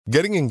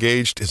Getting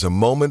engaged is a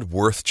moment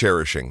worth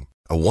cherishing.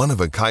 A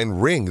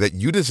one-of-a-kind ring that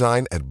you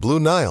design at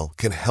Blue Nile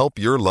can help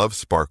your love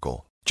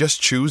sparkle.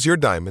 Just choose your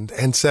diamond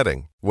and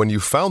setting. When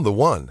you've found the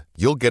one,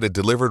 you'll get it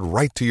delivered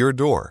right to your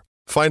door.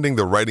 Finding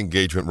the right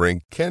engagement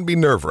ring can be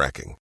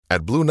nerve-wracking.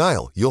 At Blue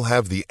Nile, you'll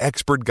have the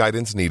expert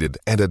guidance needed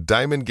and a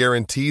diamond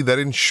guarantee that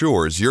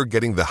ensures you're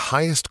getting the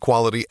highest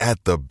quality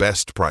at the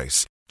best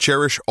price.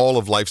 Cherish all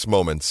of life's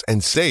moments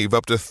and save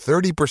up to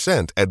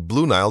 30% at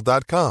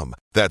BlueNile.com.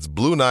 That's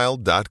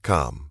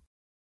BlueNile.com.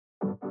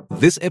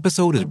 This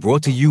episode is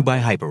brought to you by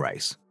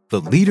Hyperice, the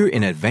leader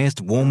in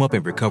advanced warm-up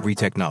and recovery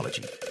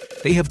technology.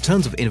 They have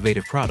tons of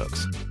innovative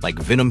products, like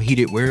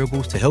Venom-heated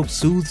wearables to help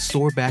soothe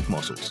sore back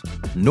muscles,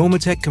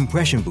 Normatec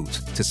compression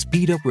boots to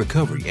speed up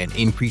recovery and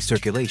increase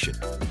circulation,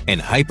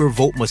 and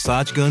Hypervolt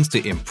massage guns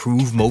to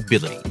improve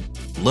mobility.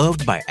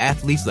 Loved by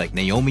athletes like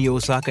Naomi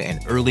Osaka and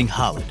Erling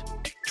Haaland.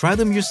 Try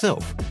them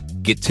yourself.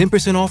 Get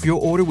 10% off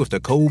your order with the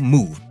code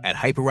MOVE at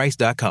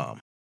Hyperice.com.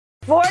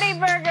 40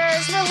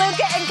 burgers for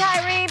Luka and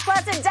Kyrie,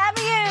 plus a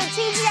W.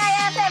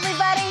 TGIF,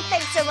 everybody.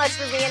 Thanks so much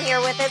for being here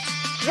with us.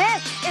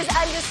 This is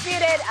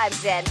Undisputed. I'm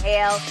Jen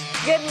Hale.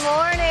 Good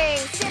morning.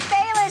 Chip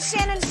Bayless,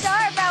 Shannon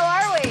Sharp, how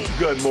are we?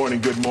 Good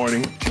morning, good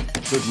morning.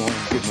 Good morning,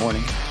 good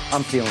morning.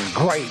 I'm feeling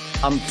great.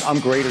 I'm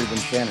greater than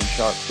Shannon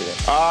Sharp today.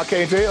 I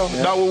can't tell.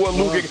 Yeah. Not with what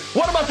Luka.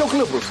 What about your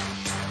Clippers?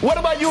 What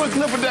about you and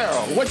Clipper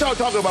Darrell? What y'all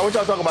talking about? What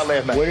y'all talking about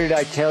last night? What did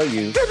I tell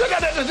you?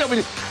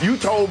 You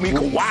told me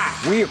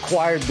Kawhi. We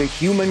acquired the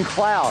human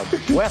cloud,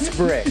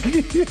 Westbrick.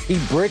 He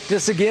bricked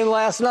us again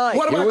last night.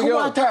 What about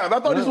Kawhi Town? I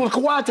thought this was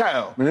Kawhi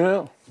Town.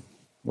 Yeah.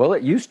 Well,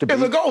 it used to be.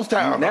 It's a ghost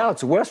town. Now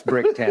it's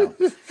Westbrick Town.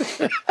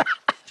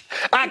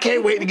 I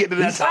can't wait to get to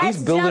that time.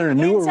 He's building a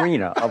new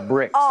arena of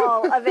bricks.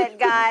 All of it,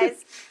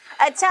 guys.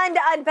 A ton to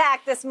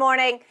unpack this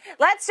morning.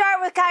 Let's start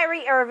with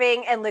Kyrie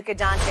Irving and Luka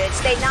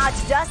Doncic. They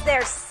notched just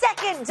their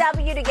second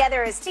W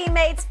together as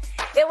teammates.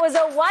 It was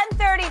a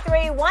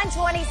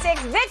 133-126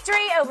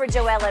 victory over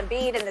Joel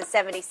Embiid and the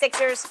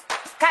 76ers.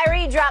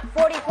 Kyrie dropped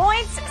 40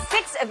 points,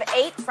 6 of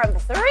 8 from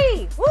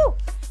 3. Woo!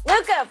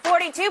 Luka,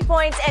 42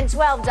 points and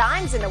 12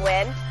 dimes in the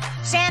win.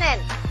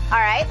 Shannon, all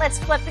right, let's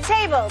flip the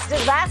tables.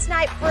 Did last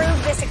night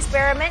prove this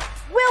experiment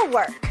will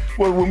work?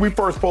 Well, when we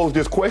first posed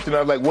this question, I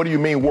was like, what do you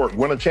mean work?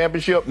 Win a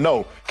championship?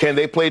 No. Can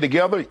they play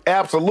together?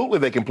 Absolutely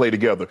they can play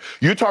together.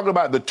 You're talking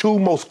about the two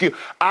most skilled.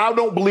 I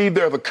don't believe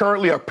there's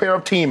currently a pair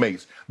of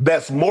teammates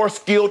that's more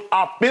skilled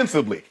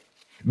offensively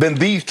than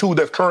these two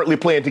that's currently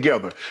playing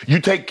together. You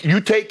take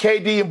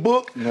KD and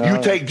Book,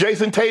 you take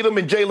Jason Tatum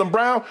and Jaylen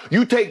Brown,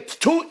 you take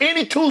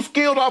any two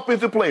skilled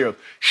offensive players.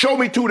 Show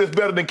me two that's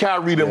better than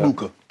Kyrie and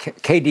Luka.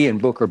 KD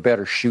and Book are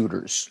better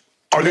shooters.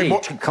 Are they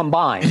more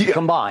combined? Yeah.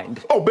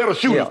 Combined. Oh, better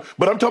shooters. Yeah.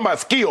 But I'm talking about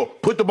skill.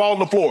 Put the ball on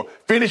the floor.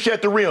 Finish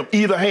at the rim.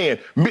 Either hand.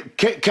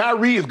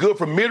 Kyrie is good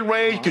from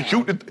mid-range. Can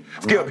shoot the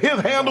skill.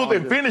 His handles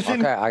and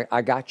finishing. Okay,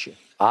 I got you.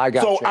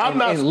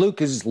 And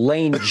Luka's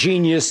lane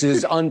genius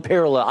is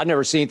unparalleled. I've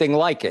never seen anything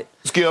like it.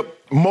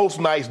 Skip, most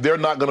nights they're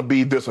not going to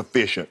be this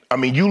efficient. I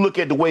mean, you look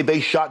at the way they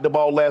shot the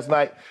ball last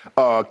night.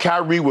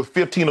 Kyrie was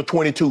 15 of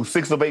 22,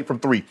 6 of 8 from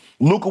 3.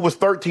 Luka was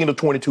 13 of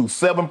 22,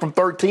 7 from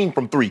 13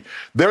 from 3.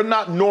 They're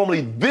not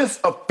normally this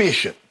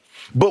efficient.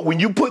 But when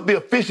you put the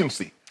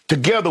efficiency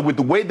together with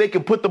the way they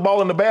can put the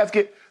ball in the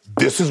basket,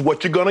 this is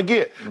what you're going to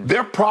get.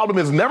 Their problem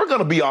is never going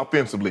to be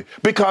offensively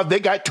because they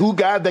got two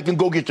guys that can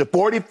go get you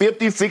 40,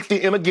 50, 60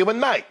 in a given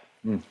night.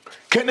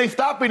 Can they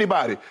stop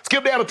anybody?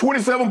 Skip, they had a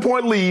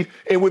 27-point lead,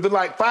 and within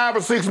like 5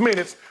 or 6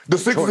 minutes, the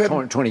Sixers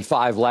had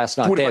 25 last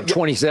night. They had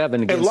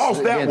 27 against, and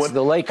lost that against one.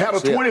 The Lakers. Had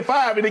a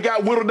 25, and it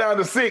got whittled down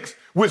to 6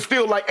 with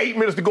still like 8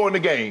 minutes to go in the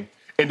game.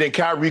 And then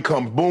Kyrie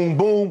comes boom,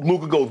 boom.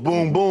 Luka goes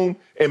boom, boom.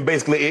 And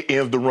basically it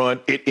ends the run.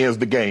 It ends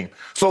the game.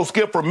 So,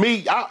 Skip, for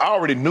me, I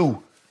already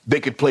knew they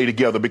could play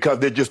together because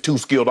they're just too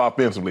skilled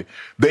offensively.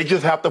 They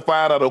just have to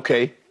find out,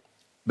 okay,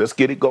 let's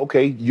get it. Go,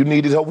 okay, you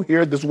need it over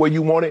here. This is where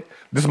you want it.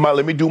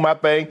 Let me do my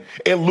thing.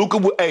 And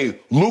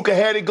Luka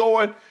had it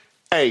going.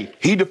 Hey,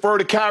 he deferred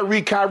to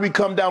Kyrie. Kyrie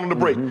come down on the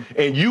break.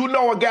 And you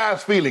know a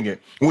guy's feeling it.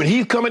 When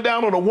he's coming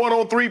down on a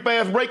 1-on-3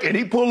 fast break and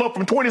he pull up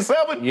from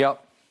 27.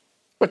 Yep.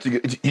 But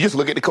you just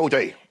look at the coach.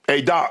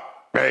 Hey, Doc,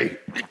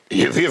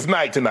 his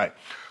night tonight.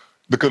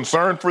 The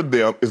concern for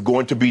them is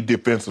going to be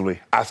defensively.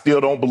 I still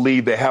don't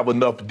believe they have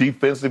enough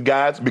defensive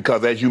guys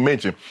because, as you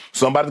mentioned,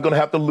 somebody's going to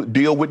have to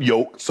deal with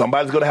Yoke.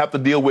 Somebody's going to have to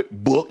deal with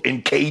Book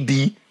and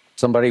KD.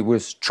 Somebody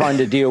was trying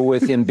to deal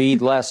with Embiid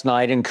last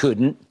night and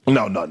couldn't.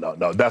 No.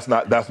 That's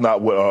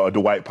not what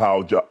Dwight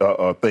Powell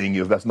thing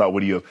is. That's not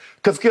what he is.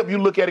 Because, Skip, you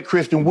look at it,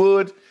 Christian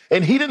Wood,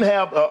 and he didn't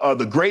have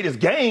the greatest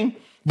game,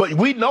 but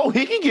we know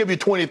he can give you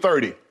 20,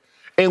 30.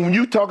 And when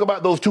you talk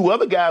about those two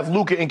other guys,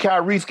 Luka and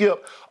Kyrie,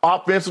 Skip,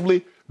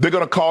 offensively, they're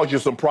going to cause you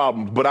some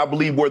problems. But I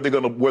believe where they're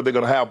going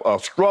to have a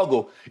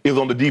struggle is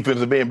on the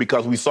defensive end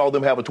because we saw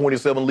them have a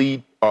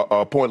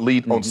 27-point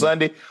lead on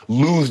Sunday,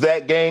 lose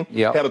that game,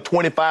 had a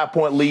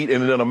 25-point lead,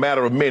 and in a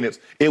matter of minutes,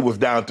 it was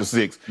down to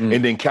 6.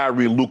 And then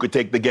Kyrie and Luka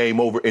take the game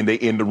over, and they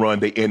end the run,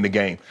 they end the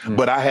game.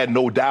 But I had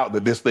no doubt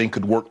that this thing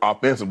could work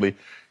offensively.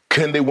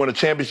 Can they win a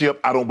championship?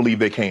 I don't believe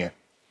they can.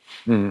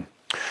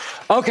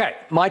 Okay,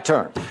 my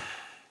turn.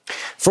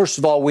 First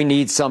of all, we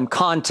need some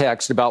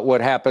context about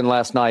what happened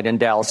last night in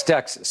Dallas,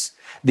 Texas.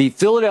 The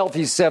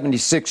Philadelphia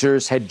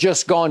 76ers had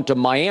just gone to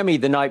Miami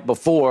the night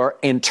before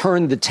and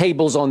turned the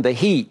tables on the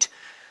Heat,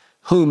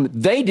 whom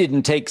they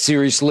didn't take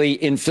seriously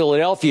in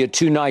Philadelphia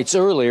 2 nights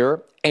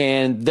earlier,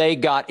 and they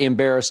got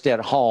embarrassed at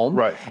home.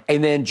 Right.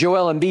 And then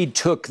Joel Embiid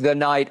took the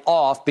night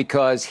off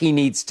because he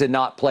needs to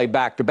not play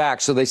back-to-back.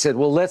 So they said,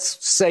 well,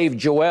 let's save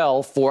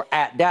Joel for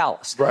at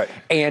Dallas. Right.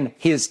 And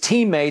his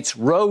teammates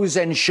rose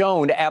and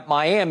shone at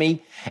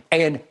Miami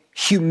and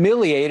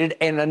humiliated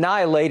and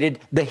annihilated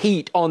the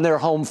Heat on their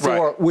home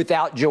floor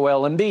without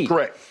Joel Embiid.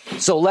 Correct.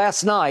 So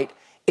last night,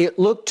 it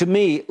looked to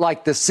me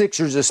like the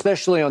Sixers,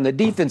 especially on the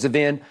defensive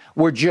end,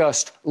 were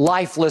just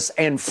lifeless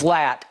and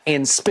flat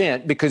and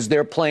spent because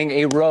they're playing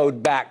a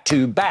road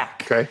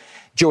back-to-back. Okay.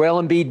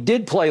 Joel Embiid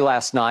did play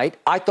last night.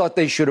 I thought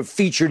they should have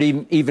featured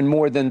him even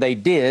more than they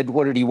did.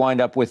 What did he wind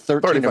up with?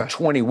 13 of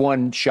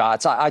 21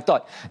 shots. I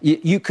thought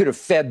you could have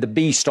fed the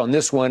beast on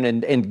this one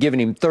and given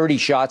him 30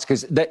 shots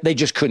because they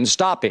just couldn't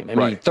stop him. I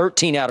mean,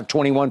 13 out of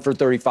 21 for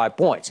 35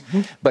 points.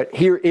 Mm-hmm. But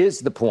here is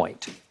the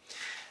point.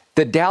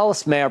 The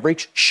Dallas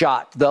Mavericks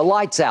shot the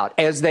lights out,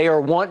 as they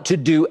are wont to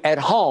do at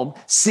home.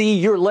 See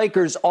your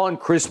Lakers on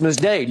Christmas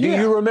Day. Do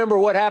you remember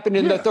what happened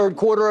in the third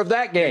quarter of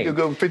that game? You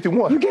gave up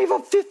 51. You gave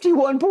up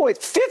 51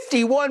 points.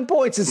 51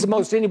 points is the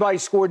most anybody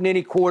scored in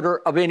any quarter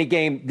of any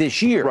game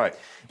this year. Right.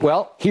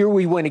 Well, here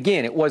we went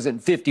again. It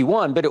wasn't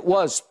 51, but it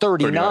was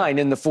 39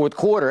 in the fourth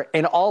quarter.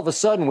 And all of a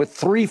sudden, with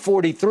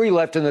 3:43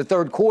 left in the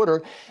third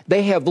quarter,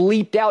 they have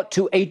leaped out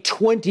to a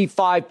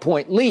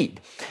 25-point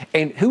lead.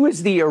 And who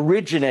is the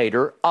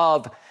originator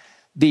of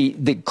the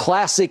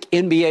classic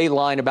NBA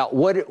line about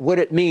what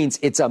it means?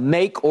 It's a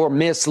make or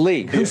miss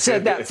league. Who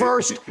said that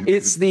first?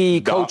 It's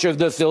the coach of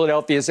the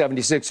Philadelphia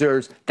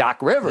 76ers,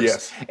 Doc Rivers.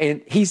 Yes.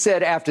 And he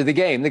said after the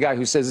game, the guy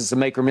who says it's a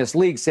make or miss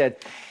league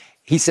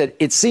he said,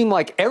 it seemed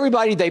like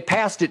everybody they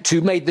passed it to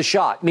made the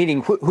shot,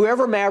 meaning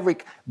whoever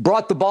Maverick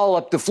brought the ball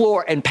up the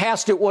floor and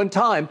passed it one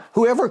time,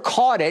 whoever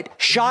caught it,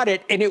 shot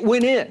it, and it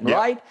went in,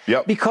 right?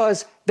 Yep.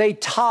 Because they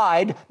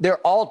tied their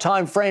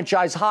all-time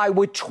franchise high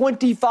with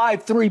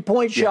 25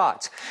 three-point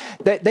shots.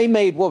 They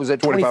made,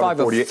 25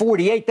 of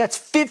 48. That's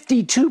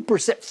 52%.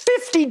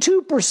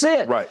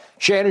 52%. Right.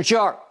 Shannon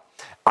Sharpe.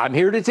 I'm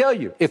here to tell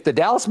you, if the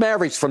Dallas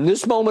Mavericks from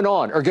this moment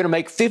on are going to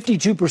make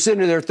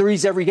 52% of their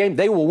threes every game,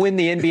 they will win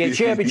the NBA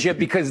championship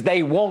because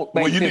they won't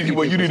make 52%.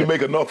 Well, you need to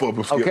make enough of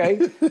them,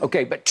 Skip.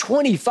 Okay, but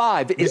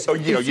 25 is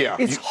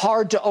it's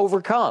hard to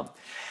overcome.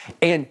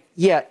 And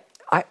yet,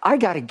 I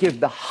got to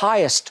give the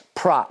highest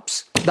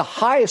props, the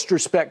highest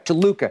respect to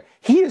Luka.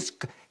 He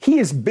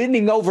is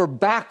bending over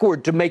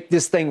backward to make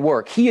this thing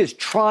work. He is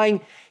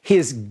trying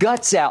his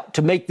guts out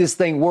to make this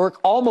thing work,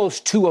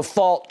 almost to a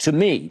fault to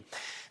me.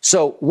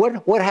 So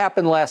what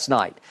happened last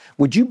night?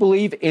 Would you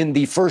believe in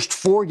the first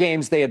 4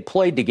 games they had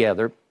played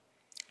together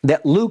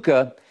that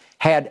Luka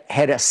had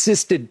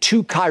assisted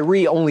to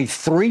Kyrie only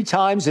 3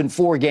 times in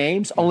 4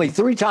 games? Only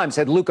 3 times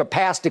had Luka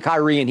passed to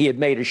Kyrie and he had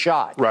made a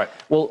shot. Right.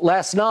 Well,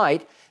 last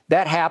night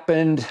that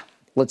happened.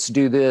 Let's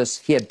do this.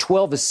 He had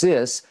 12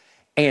 assists.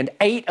 And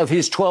 8 of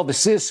his 12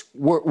 assists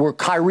were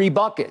Kyrie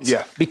buckets.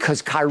 Yeah.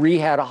 Because Kyrie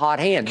had a hot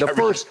hand.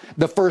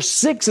 The first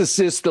 6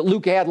 assists that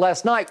Luka had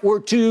last night were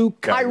to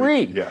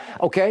Kyrie. Yeah.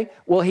 Okay.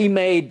 Well, he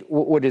made,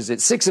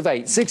 6 of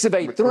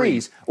 8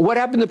 threes. What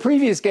happened the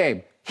previous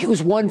game? He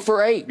was 1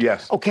 for 8.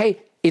 Yes. Okay.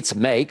 It's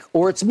make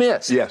or it's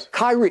miss. Yes.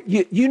 Kyrie,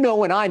 you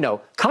know and I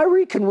know,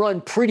 Kyrie can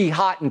run pretty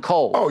hot and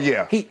cold. Oh,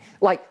 yeah. He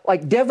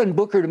like Devin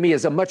Booker to me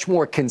is a much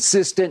more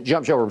consistent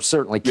jump shot, or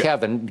certainly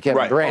Kevin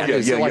Durant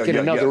is in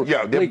another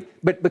league.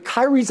 But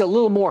Kyrie's a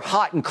little more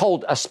hot and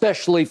cold,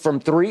 especially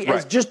from 3,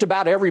 as just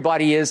about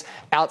everybody is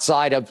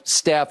outside of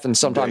Steph and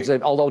sometimes,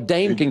 although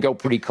Dame can go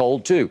pretty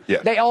cold too.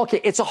 Yeah. They all can.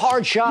 It's a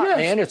hard shot,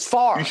 man. It's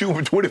far. You shoot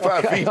from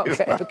 25 feet.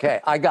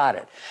 Okay, I got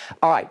it.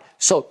 All right.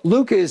 So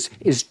Luka is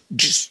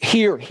just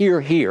here.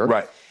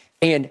 Right.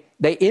 And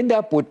they end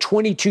up with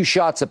 22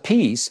 shots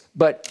apiece.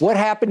 But what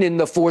happened in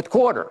the fourth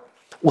quarter?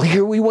 Well,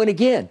 here we went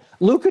again.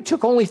 Luka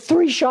took only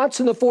 3 shots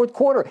in the fourth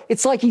quarter.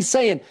 It's like he's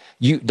saying,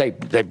 they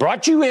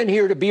brought you in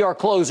here to be our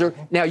closer.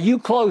 Now you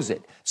close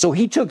it. So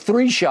he took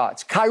 3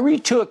 shots. Kyrie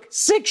took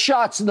 6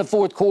 shots in the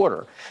fourth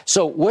quarter.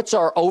 So what's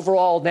our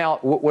overall now?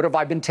 What have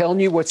I been telling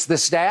you? What's the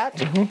stat?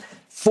 Mm-hmm.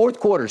 Fourth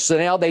quarter. So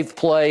now they've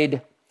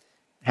played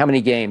how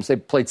many games?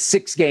 They've played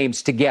 6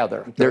 games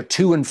together. Okay. They're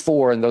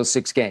 2-4 in those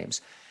 6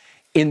 games.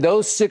 In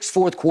those 6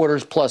 fourth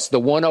quarters plus the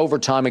 1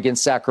 overtime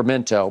against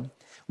Sacramento,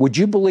 would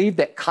you believe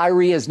that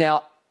Kyrie has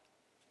now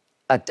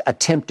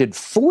attempted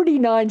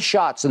 49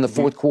 shots in the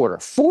fourth quarter?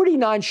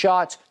 49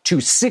 shots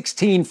to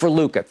 16 for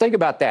Luka. Think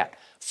about that.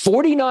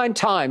 49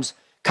 times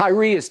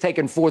Kyrie has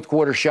taken fourth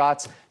quarter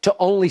shots to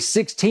only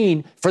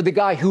 16 for the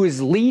guy who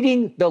is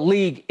leading the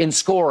league in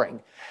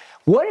scoring.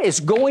 What is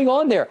going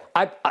on there?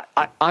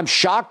 I'm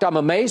shocked, I'm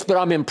amazed, but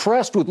I'm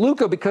impressed with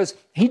Luka because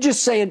he's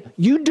just saying,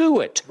 you do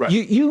it. Right.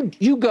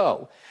 You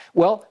go.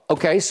 Well,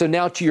 okay, so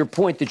now to your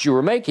point that you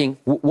were making,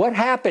 what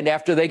happened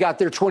after they got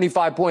their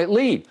 25-point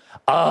lead?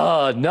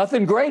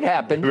 Nothing great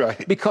happened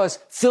Right. because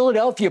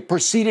Philadelphia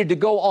proceeded to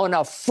go on a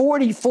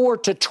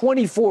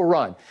 44-24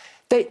 run.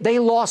 They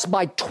lost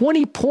by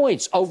 20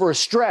 points over a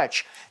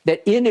stretch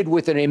that ended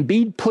with an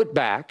Embiid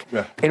putback.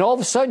 Yeah. And all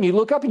of a sudden you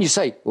look up and you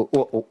say,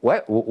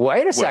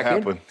 wait a second.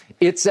 happened?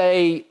 It's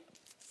a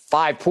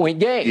 5-point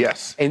game.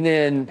 Yes. And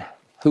then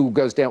who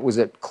goes down? Was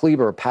it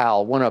Kleber or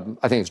Powell? One of them,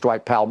 I think it's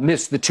Dwight Powell,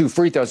 missed the 2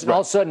 free throws. And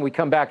all of a sudden we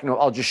come back and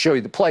I'll just show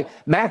you the play.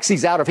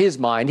 Maxey's out of his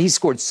mind. He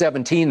scored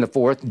 17 in the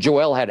fourth.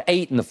 Joel had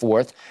 8 in the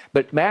fourth.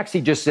 But Maxey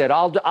just said,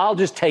 I'll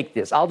just take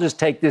this. I'll just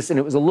take this. And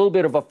it was a little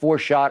bit of a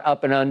 4-shot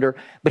up and under.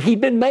 But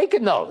he'd been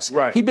making those.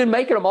 Right. He'd been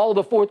making them all of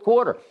the fourth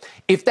quarter.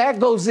 If that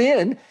goes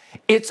in,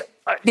 it's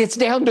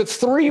down to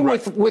 3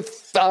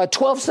 with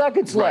 12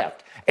 seconds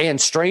left.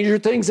 And stranger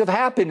things have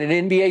happened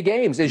in NBA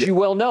games, as you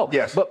well know.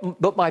 Yes.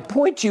 But my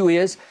point to you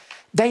is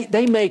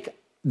they make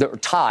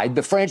tied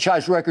the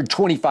franchise record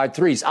 25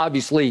 threes,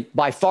 obviously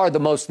by far the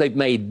most they've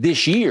made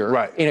this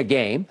year in a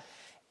game.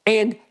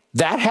 And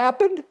that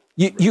happened.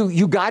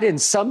 You got in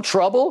some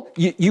trouble.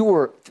 You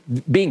were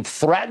being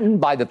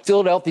threatened by the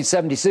Philadelphia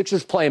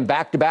 76ers playing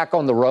back-to-back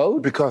on the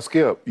road. Because,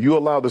 Skip, you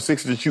allowed the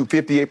Sixers to shoot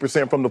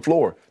 58% from the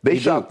floor. They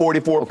shot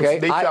 44%. Okay.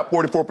 They shot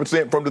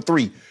 44% from the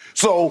three.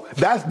 So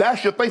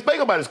that's your thing.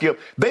 Think about it, Skip.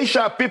 They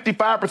shot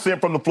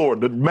 55% from the floor.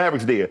 The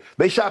Mavericks did.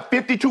 They shot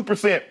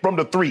 52% from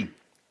the three,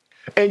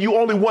 and you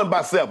only won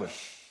by 7.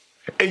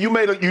 And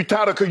you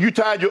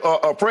tied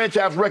your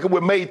franchise record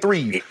with made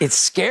threes. It's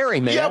scary,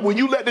 man. Yeah, when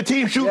you let the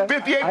team shoot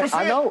 58%.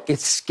 I know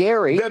it's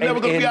scary. They're never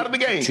going to be out of the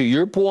game. To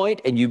your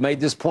point, and you made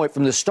this point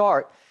from the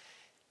start.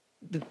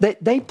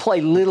 They play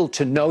little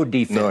to no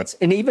defense.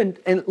 None.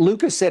 And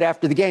Lucas said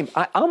after the game,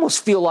 I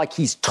almost feel like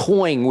he's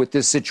toying with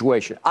this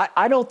situation.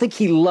 I don't think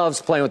he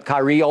loves playing with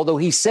Kyrie, although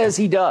he says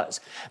he does.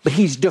 But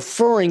he's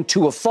deferring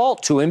to a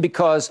fault to him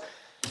because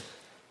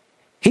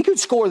he could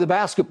score the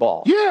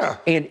basketball. Yeah.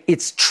 And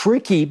it's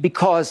tricky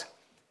because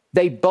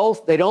they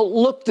don't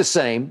look the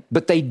same,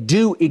 but they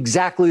do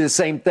exactly the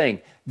same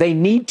thing. They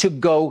need to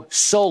go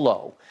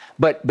solo.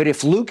 But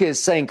if Luka is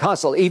saying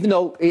constantly, even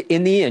though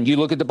in the end you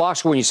look at the box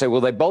score and you say,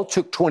 well, they both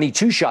took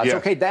 22 shots. Yeah.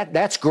 Okay,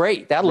 that's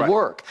great. That'll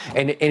work.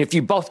 And if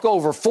you both go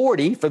over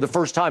 40 for the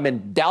first time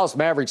in Dallas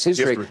Mavericks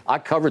history, I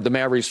covered the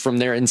Mavericks from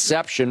their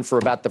inception for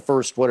about the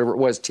first, whatever it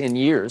was, 10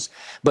 years.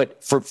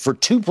 But for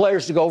two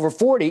players to go over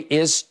 40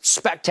 is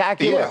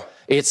spectacular. Yeah.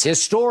 It's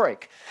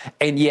historic.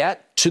 And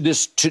yet,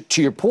 to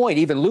your point,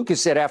 even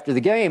Lucas said after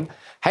the game,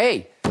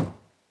 hey,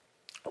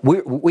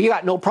 we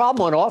got no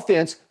problem on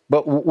offense.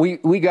 But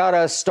we got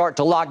to start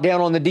to lock down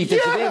on the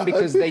defensive end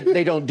because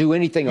they don't do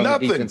anything on the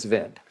defensive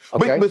end.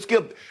 Okay? But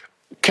Skip,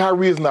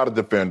 Kyrie is not a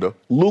defender.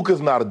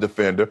 Luka's not a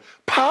defender.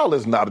 Powell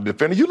is not a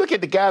defender. You look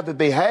at the guys that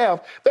they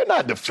have, they're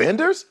not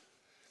defenders.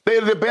 They're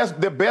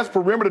their best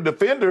perimeter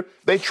defender,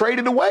 they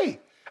traded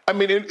away. I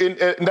mean,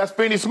 and that's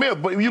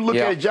Finney-Smith. But if you look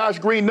at Josh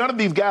Green, none of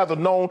these guys are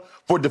known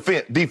for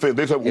defense. They say,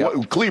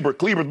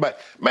 Kleber's back.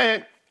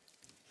 Man,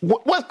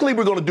 what's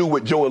Kleber going to do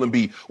with Joel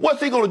Embiid?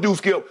 What's he going to do,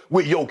 Skip,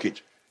 with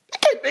Jokic?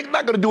 They're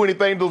not going to do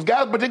anything to those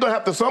guys, but they're going to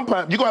have to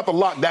sometimes. You're going to have to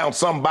lock down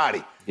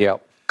somebody.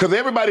 Yep. Because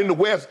everybody in the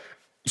West,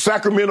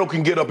 Sacramento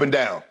can get up and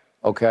down.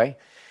 Okay.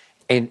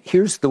 And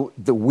here's the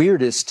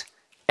weirdest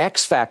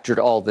X factor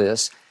to all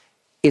this.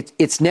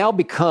 It's now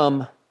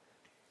become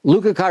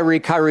Luka, Kyrie,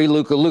 Kyrie,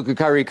 Luka, Luka,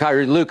 Kyrie,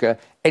 Kyrie, Luka,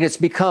 and it's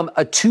become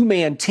a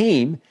two-man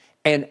team.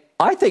 And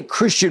I think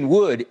Christian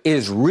Wood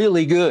is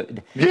really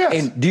good. Yes.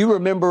 And do you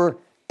remember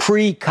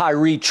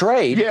pre-Kyrie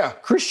trade? Yeah.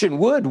 Christian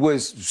Wood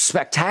was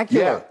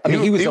spectacular. Yeah. I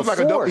mean, he was a like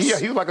force.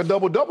 he was like a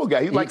double-double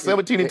guy. He's like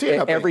 17 and 10, I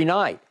think. Every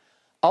night.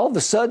 All of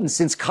a sudden,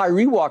 since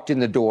Kyrie walked in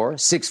the door,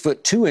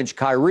 6'2"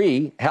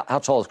 Kyrie, how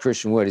tall is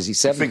Christian Wood? Is he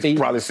 7 feet?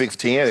 Probably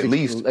 6'10" at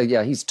least.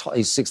 Yeah, he's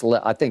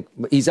 6'11". I think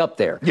he's up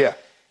there. Yeah.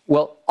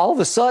 Well, all of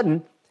a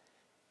sudden,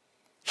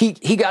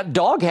 he got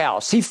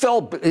doghouse. He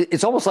fell.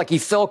 It's almost like he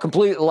fell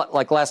completely.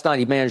 Like last night,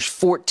 he managed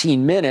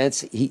 14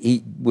 minutes.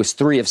 He was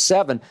 3 of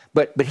 7.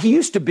 But he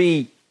used to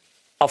be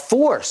a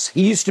force.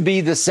 He used to be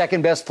the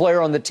second best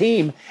player on the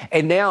team,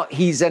 and now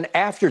he's an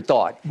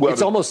afterthought. Well,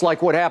 it's almost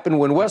like what happened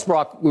when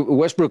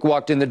Westbrook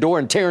walked in the door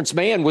and Terrence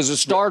Mann was a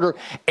starter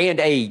and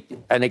an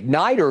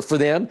igniter for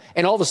them,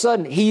 and all of a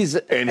sudden he's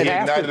an afterthought. And he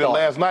ignited it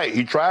last night.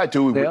 He tried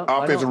to,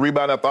 offensive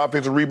rebound after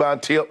offensive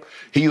rebound tip.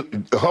 He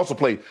hustle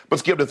played. But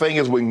Skip, the thing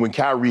is, when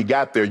Kyrie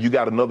got there, you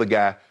got another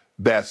guy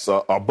that's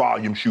a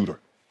volume shooter.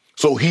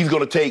 So he's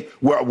going to take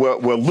where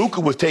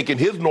Luka was taking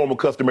his normal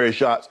customary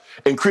shots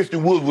and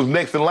Christian Wood was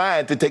next in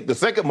line to take the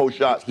second most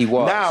shots. He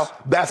was. Now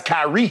that's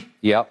Kyrie.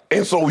 Yep.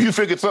 And so you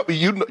figured something,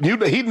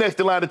 he's next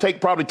in line to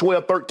take probably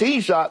 12, 13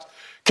 shots.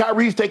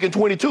 Kyrie's taking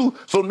 22.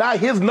 So now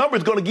his number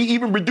is going to get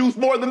even reduced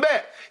more than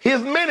that.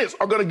 His minutes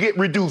are going to get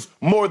reduced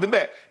more than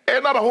that.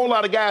 There's not a whole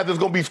lot of guys that's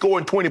going to be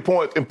scoring 20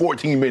 points in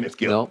 14 minutes,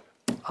 Gil. No,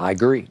 I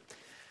agree.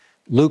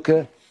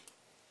 Luka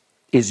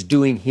is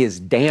doing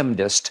his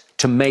damnedest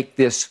to make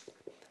this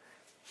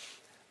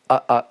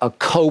a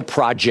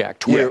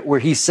co-project where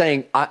he's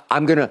saying,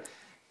 I'm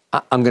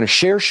gonna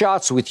share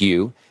shots with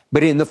you,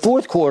 but in the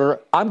fourth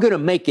quarter, I'm gonna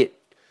make it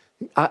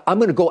I'm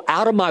going to go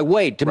out of my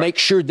way to make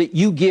sure that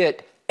you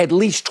get at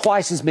least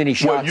twice as many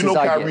shots as I get.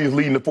 Well, Kyrie is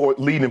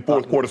leading in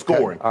fourth quarter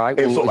scoring. All right.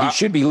 Well, he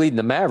should be leading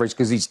the Mavericks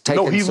because he's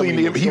taking. No, he's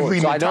leading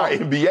the entire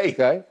NBA.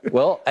 Okay.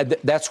 Well,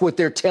 that's what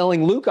they're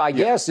telling Luke, I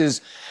guess,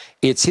 is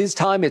it's his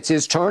time, it's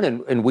his turn,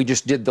 and we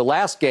just did the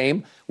last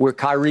game where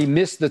Kyrie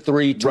missed the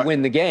three to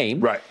win the game.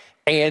 Right.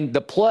 And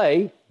the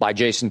play by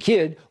Jason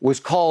Kidd was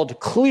called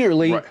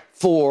clearly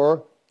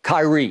for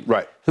Kyrie,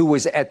 who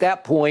was at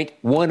that point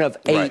 1 of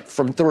 8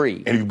 from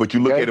 3. But you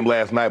look at him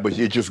last night, but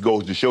it just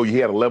goes to show you he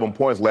had 11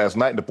 points last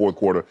night in the fourth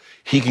quarter.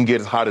 He can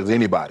get as hot as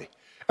anybody.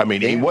 I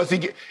mean,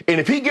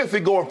 if he gets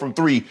it going from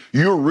 3,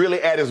 you're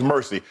really at his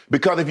mercy.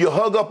 Because if you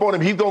hug up on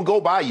him, he's going to go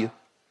by you.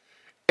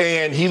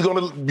 And he's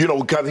going to,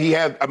 because he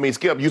had,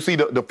 Skip, you see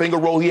the finger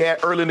roll he had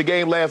early in the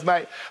game last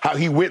night, how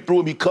he went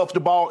through him, he cuffed the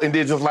ball, and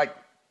then just like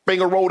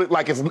finger rolled it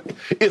like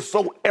it's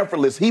so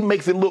effortless. He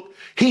makes it look,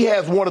 he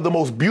has one of the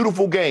most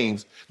beautiful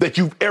games that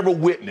you've ever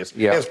witnessed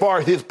as far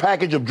as his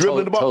package of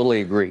dribbling the ball.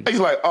 Totally agree. He's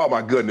like, oh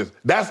my goodness,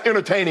 that's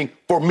entertaining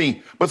for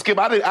me. But Skip,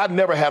 I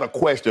never had a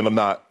question or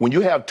not. When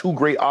you have 2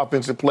 great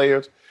offensive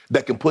players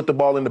that can put the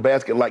ball in the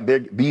basket like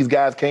these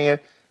guys can,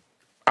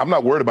 I'm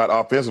not worried about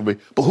offensively,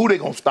 but who they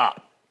going to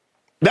stop?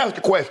 That's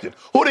the question.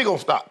 Who they going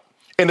to stop?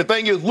 And the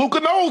thing is, Luka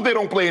knows they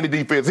don't play any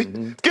defense.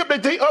 Skip,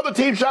 the other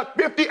team shot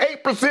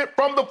 58%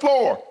 from the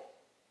floor.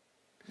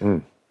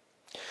 I'm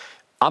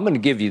going to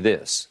give you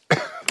this.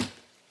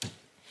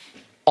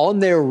 On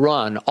their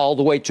run all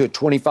the way to a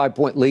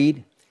 25-point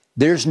lead,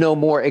 there's no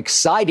more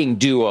exciting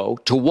duo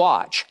to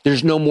watch.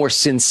 There's no more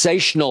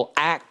sensational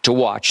act to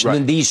watch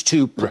than these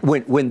two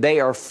when they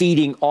are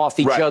feeding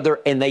off each other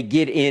and they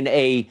get in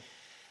a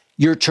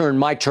your turn,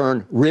 my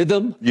turn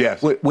rhythm.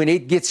 Yes. When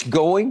it gets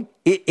going,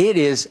 it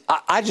is.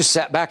 I just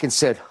sat back and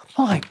said,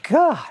 my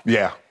God.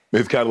 Yeah.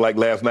 It's kind of like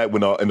last night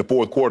when in the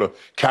fourth quarter,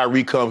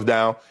 Kyrie comes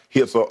down,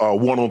 hits a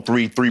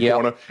 1-on-3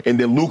 three-pointer, and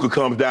then Luka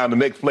comes down the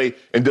next play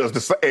and does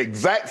the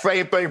exact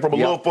same thing from a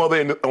little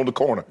further on the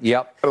corner.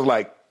 Yep. I was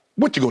like,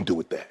 what you going to do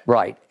with that?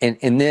 Right.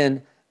 And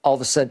then all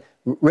of a sudden,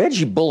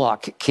 Reggie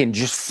Bullock can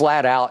just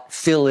flat out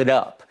fill it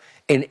up.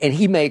 And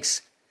he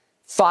makes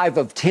 5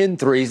 of 10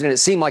 threes, and it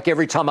seemed like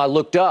every time I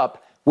looked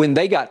up, when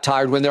they got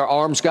tired, when their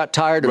arms got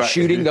tired of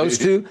shooting those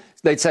two,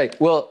 they'd say,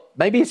 well,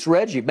 maybe it's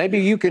Reggie. Maybe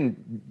you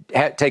can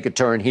take a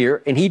turn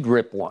here, and he'd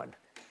rip one.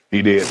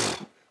 He did.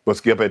 But,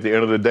 Skip, at the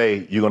end of the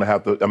day, you're going to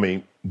have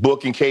to,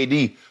 Book and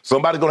KD,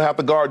 somebody's going to have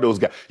to guard those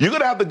guys. You're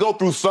going to have to go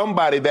through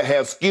somebody that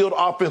has skilled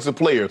offensive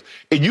players.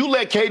 And you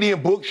let KD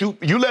and Book shoot,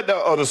 you let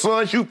the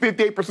Suns shoot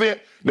 58%,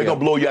 they're going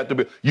to blow you out the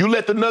bill. You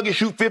let the Nuggets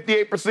shoot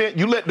 58%,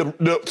 you let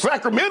the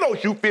Sacramento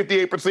shoot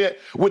 58%.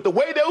 With the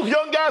way those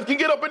young guys can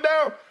get up and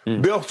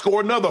down, they'll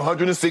score another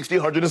 160,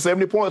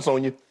 170 points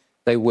on you.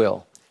 They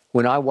will.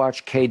 When I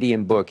watched KD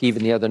and Book,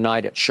 even the other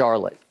night at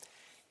Charlotte,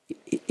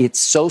 it's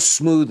so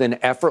smooth and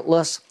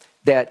effortless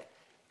that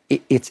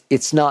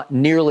it's not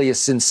nearly as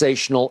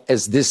sensational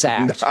as this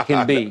act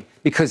can be,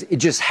 because it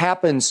just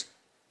happens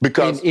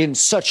in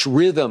such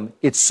rhythm.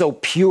 It's so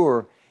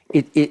pure.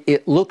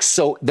 It looks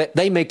so that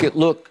they make it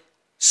look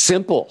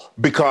simple.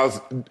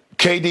 Because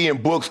KD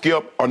and Book,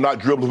 Skip, are not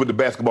dribblers with the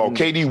basketball.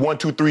 KD 1,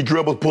 2, 3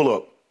 dribbles, pull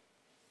up,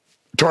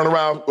 turn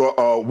around,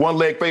 one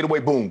leg fade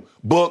away, boom.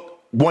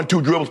 Book 1,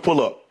 2 dribbles, pull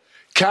up.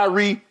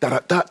 Kyrie,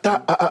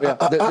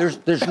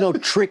 there's no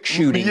trick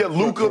shooting. Yeah,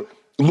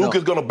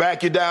 Luka's going to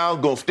back you down,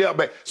 going to step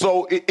back.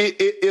 So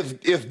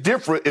it's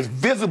different. It's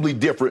visibly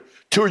different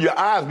to your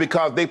eyes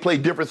because they play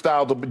different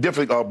styles of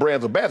different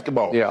brands of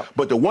basketball. Yeah.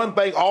 But the one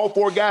thing all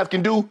 4 guys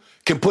can do,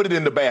 can put it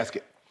in the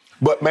basket.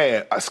 But,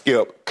 man,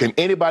 Skip, can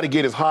anybody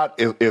get as hot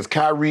as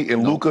Kyrie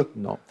and Luka?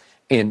 No.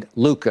 And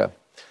Luka,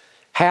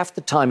 half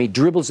the time he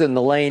dribbles in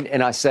the lane,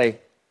 and I say,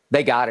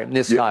 they got him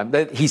this time.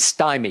 He's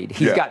stymied.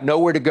 He's got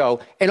nowhere to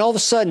go. And all of a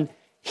sudden,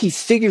 he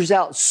figures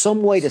out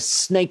some way to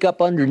snake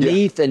up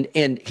underneath,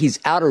 and he's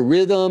out of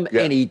rhythm,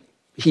 and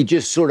he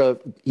just sort of,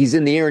 he's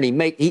in the air,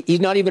 and he's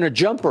not even a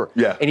jumper.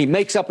 Yeah. And he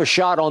makes up a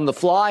shot on the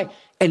fly,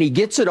 and he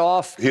gets it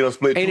off. He done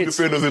split 2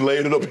 defenders and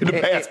laid it up in the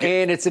basket.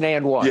 And it's an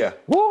and one. Yeah.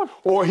 What?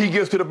 Or he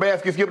gets to the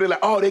basket, Skip, they're like,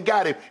 oh, they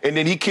got him. And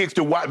then he kicks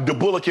to the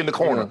Bullock in the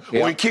corner.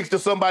 Or he kicks to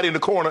somebody in the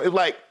corner. It's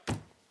like,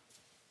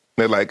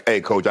 they're like,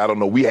 hey, Coach, I don't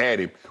know. We had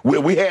him.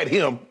 We had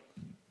him.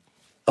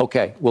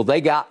 Okay, well,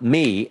 they got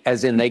me,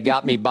 as in they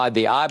got me by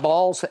the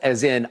eyeballs,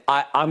 as in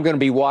I'm going to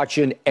be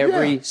watching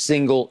every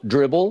single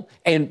dribble.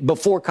 And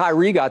before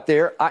Kyrie got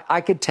there,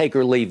 I could take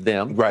or leave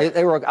them. Right.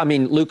 They were,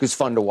 Luka's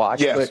fun to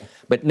watch. Yes.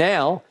 But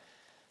now,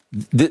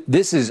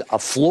 this is a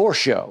floor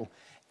show.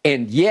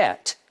 And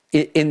yet,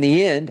 in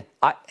the end,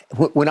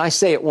 when I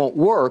say it won't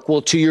work,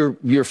 well, to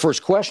your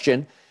first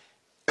question,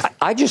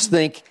 I just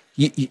think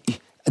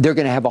they're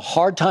going to have a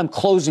hard time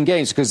closing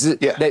games because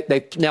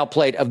they've now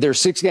played, of their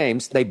 6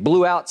 games, they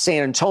blew out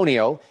San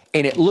Antonio,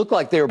 and it looked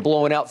like they were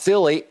blowing out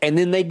Philly, and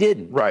then they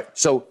didn't. Right.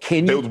 So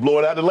They was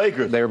blowing out the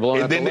Lakers. They were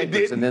blowing out the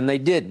Lakers, and then they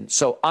didn't.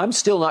 So I'm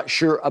still not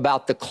sure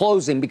about the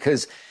closing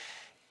because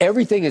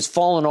everything has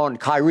fallen on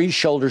Kyrie's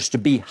shoulders to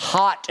be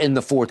hot in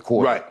the fourth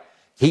quarter. Right.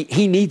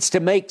 He needs to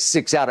make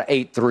 6 out of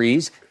 8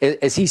 threes.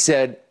 As he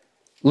said,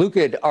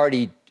 Luka had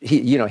already,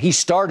 he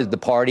started the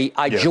party.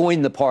 I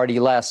joined the party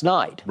last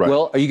night. Right.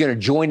 Well, are you going to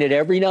join it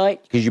every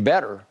night? Because you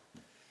better.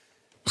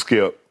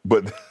 Skip,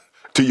 but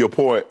to your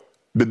point,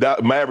 the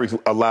Mavericks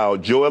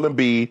allowed Joel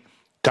Embiid,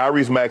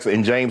 Tyrese Maxey,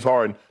 and James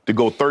Harden to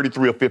go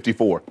 33 of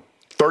 54.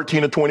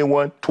 13 of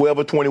 21, 12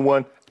 of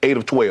 21, 8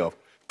 of 12.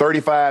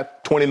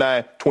 35,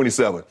 29,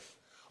 27.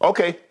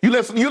 Okay, you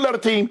let a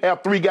team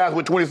have 3 guys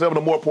with 27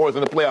 or more points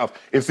in the playoffs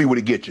and see what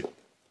it gets you.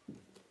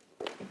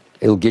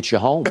 It'll get you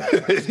home.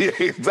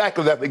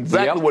 Exactly. That's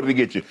exactly what it'll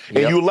get you.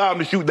 And you allow him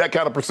to shoot that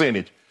kind of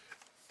percentage.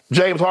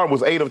 James Harden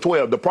was 8 of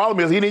 12. The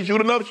problem is he didn't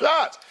shoot enough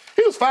shots.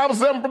 He was 5 of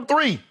 7 from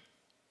 3.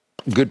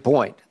 Good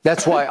point.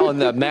 That's why on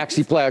the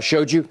maxi play I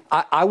showed you,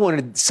 I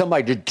wanted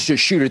somebody to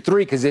shoot a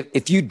 3, because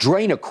if you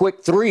drain a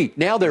quick 3,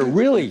 now they're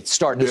really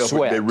starting to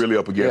sweat. They're really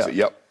up against it,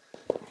 yep.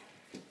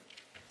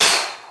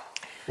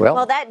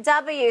 Well, that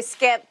W,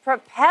 Skip,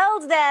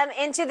 propelled them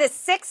into the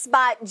 6th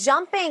spot,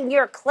 jumping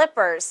your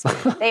Clippers.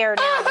 They are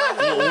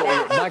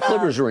now my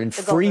Clippers are in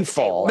free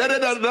fall.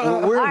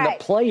 No. We're in the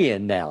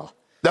play-in now.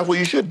 That's where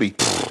you should be.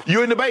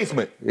 You're in the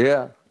basement.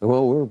 Yeah.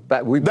 Well, we're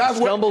back. We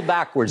stumbled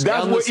backwards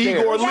that's down the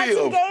stairs. Igor lives.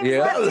 Left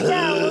to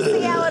go. We'll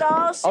see how it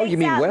all shakes you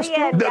mean out Westbrook?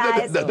 in the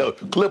end, guys. No.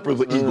 Clippers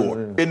are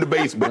Igor in the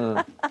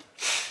basement.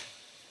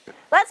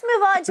 Let's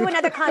move on to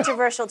another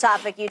controversial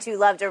topic you two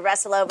love to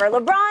wrestle over.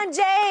 LeBron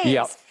James.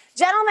 Yep.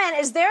 Gentlemen,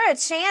 is there a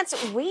chance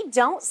we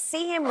don't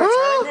see him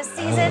return this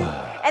season?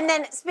 And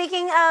then,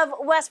 speaking of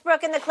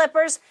Westbrook and the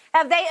Clippers,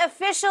 have they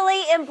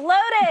officially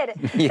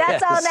imploded? Yes.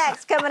 That's all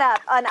next, coming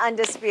up on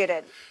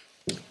Undisputed.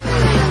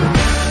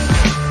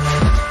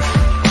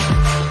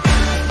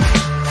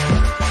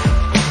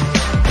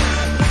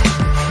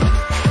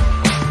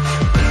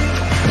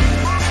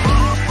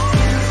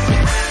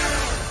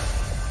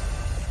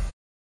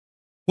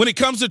 When it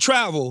comes to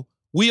travel,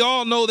 we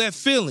all know that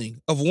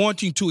feeling of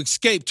wanting to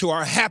escape to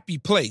our happy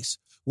place,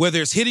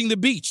 whether it's hitting the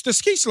beach, the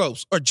ski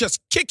slopes, or just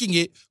kicking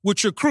it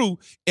with your crew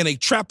in a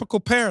tropical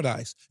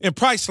paradise. And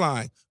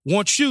Priceline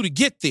wants you to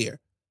get there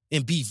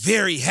and be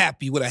very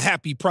happy with a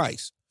happy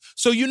price,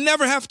 so you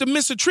never have to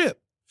miss a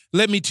trip.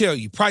 Let me tell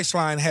you,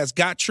 Priceline has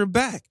got your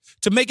back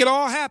to make it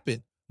all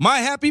happen. My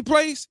happy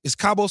place is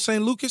Cabo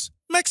San Lucas,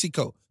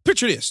 Mexico.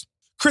 Picture this: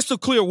 crystal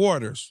clear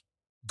waters,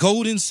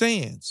 golden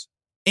sands,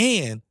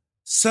 and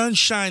sun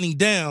shining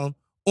down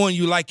on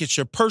you like it's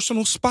your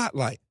personal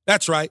spotlight.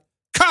 That's right.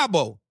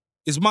 Cabo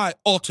is my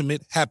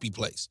ultimate happy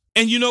place.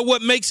 And you know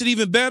what makes it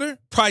even better?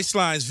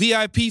 Priceline's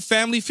VIP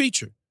family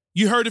feature.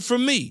 You heard it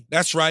from me.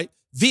 That's right.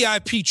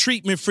 VIP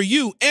treatment for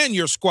you and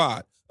your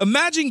squad.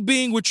 Imagine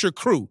being with your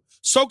crew,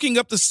 soaking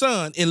up the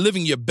sun and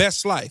living your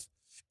best life.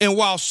 And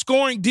while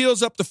scoring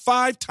deals up to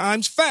 5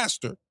 times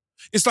faster,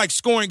 it's like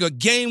scoring a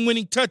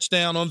game-winning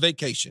touchdown on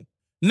vacation.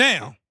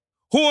 Now,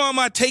 who am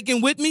I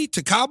taking with me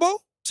to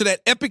Cabo? To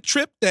that epic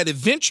trip, that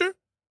adventure?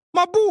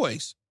 My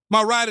boys,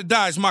 my ride or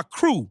dies, my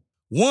crew,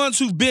 ones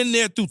who've been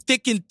there through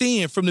thick and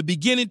thin from the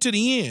beginning to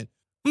the end.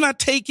 I'm not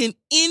taking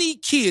any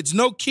kids,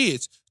 no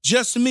kids,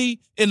 just me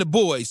and the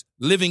boys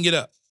living it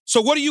up.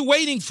 So what are you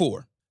waiting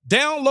for?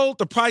 Download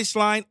the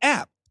Priceline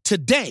app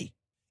today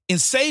and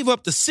save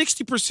up to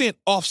 60%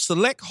 off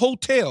select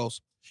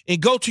hotels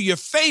and go to your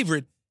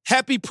favorite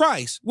happy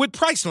price with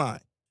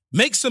Priceline.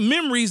 Make some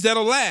memories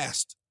that'll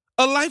last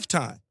a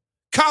lifetime.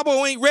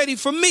 Cabo ain't ready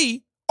for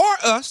me or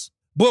us,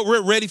 but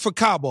we're ready for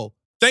Cabo.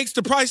 Thanks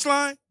to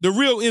Priceline, the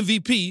real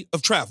MVP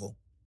of travel.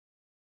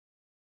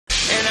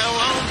 And I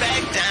won't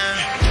back down.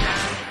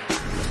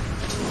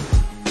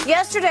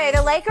 Yesterday,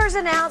 the Lakers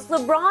announced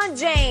LeBron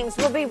James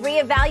will be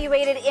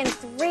reevaluated in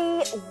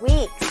 3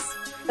 weeks.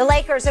 The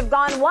Lakers have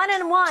gone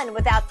 1-1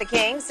 without the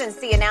King since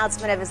the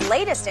announcement of his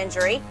latest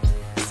injury.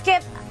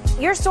 Skip,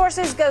 your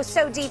sources go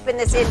so deep in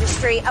this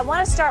industry. I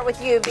want to start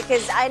with you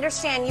because I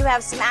understand you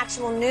have some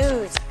actual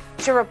news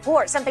to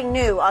report, something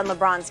new on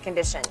LeBron's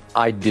condition.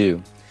 I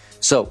do.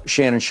 So,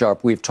 Shannon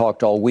Sharpe, we've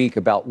talked all week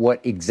about what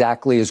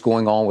exactly is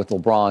going on with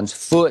LeBron's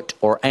foot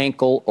or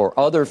ankle or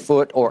other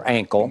foot or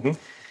ankle. Mm-hmm.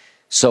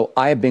 So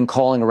I have been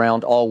calling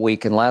around all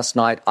week, and last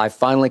night I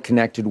finally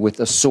connected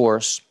with a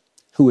source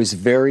who is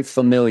very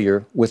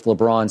familiar with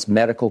LeBron's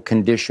medical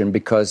condition,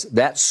 because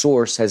that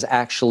source has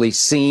actually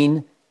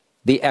seen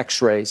the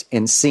x-rays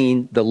and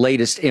seen the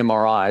latest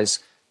MRIs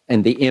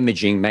and the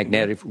imaging,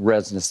 magnetic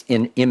resonance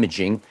in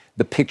imaging,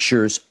 the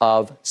pictures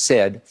of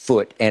said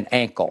foot and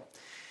ankle.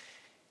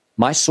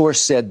 My source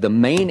said the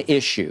main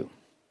issue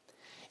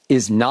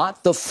is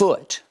not the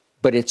foot,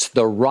 but it's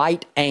the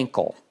right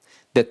ankle,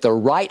 that the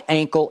right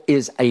ankle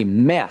is a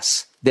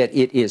mess, that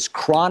it is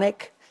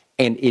chronic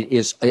and it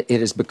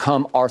has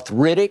become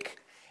arthritic,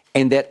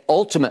 and that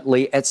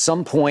ultimately at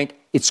some point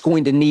it's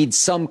going to need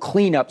some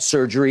cleanup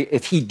surgery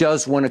if he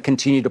does want to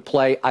continue to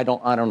play. I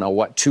don't know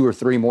what, 2 or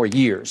 3 more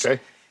years.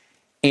 Okay.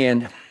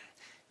 And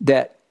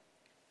that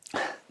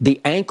the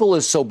ankle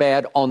is so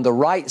bad on the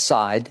right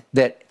side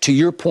that, to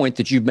your point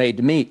that you've made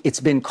to me,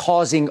 it's been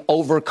causing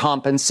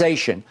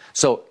overcompensation.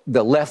 So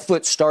the left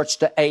foot starts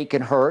to ache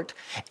and hurt,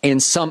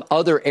 and some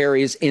other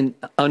areas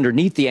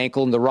underneath the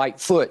ankle in the right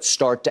foot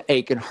start to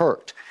ache and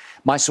hurt.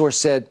 My source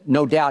said,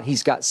 no doubt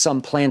he's got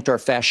some plantar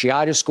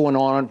fasciitis going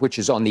on, which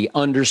is on the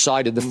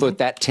underside of the foot,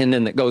 that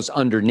tendon that goes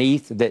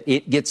underneath, that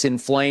it gets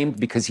inflamed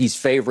because he's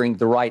favoring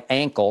the right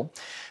ankle,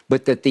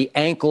 but that the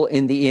ankle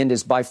in the end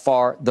is by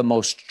far the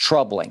most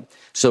troubling.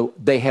 So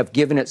they have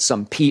given it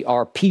some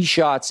PRP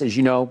shots, as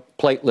you know,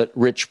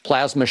 platelet-rich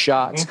plasma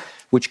shots,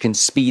 which can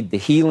speed the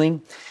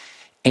healing.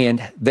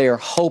 And they're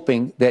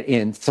hoping that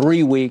in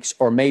 3 weeks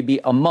or maybe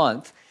a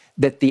month,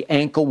 that the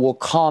ankle will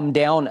calm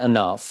down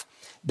enough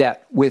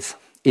that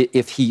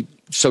if he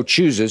so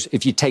chooses,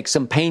 if you take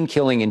some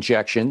pain-killing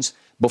injections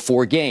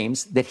before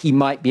games, that he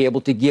might be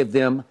able to give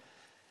them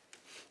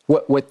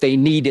what they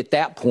need at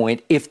that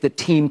point if the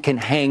team can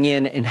hang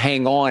in and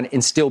hang on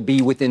and still be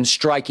within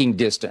striking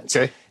distance.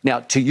 Okay.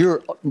 Now, to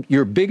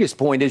your biggest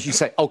point is you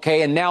say,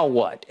 okay, and now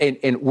what?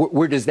 And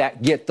where does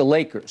that get the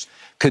Lakers?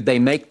 Could they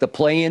make the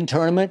play-in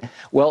tournament?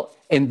 Well,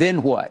 and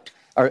then what?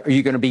 Are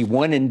you going to be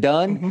one and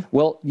done?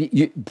 Well,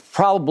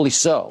 probably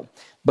so.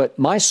 But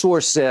my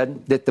source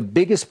said that the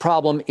biggest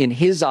problem in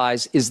his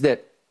eyes is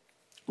that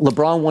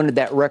LeBron wanted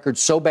that record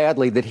so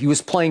badly that he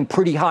was playing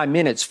pretty high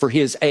minutes for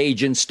his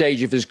age and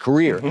stage of his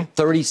career,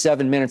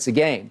 37 minutes a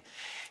game.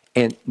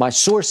 And my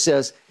source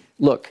says,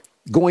 look,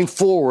 going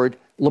forward,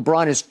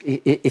 LeBron is,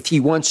 if he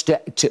wants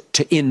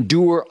to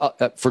endure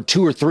for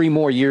 2 or 3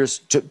 more years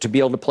to be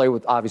able to play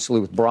with, obviously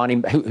with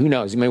Bronny, who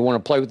knows, he may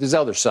want to play with his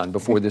other son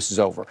before this is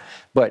over,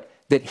 but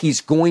that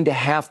he's going to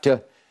have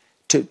to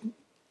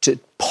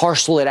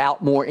parcel it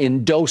out more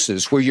in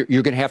doses where you're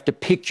going to have to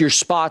pick your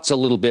spots a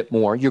little bit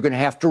more. You're going to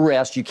have to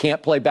rest. You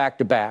can't play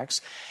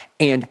back-to-backs.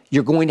 And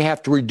you're going to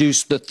have to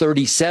reduce the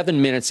 37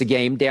 minutes a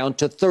game down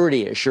to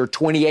 30-ish or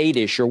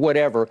 28-ish or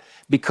whatever,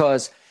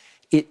 because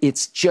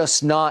it's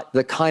just not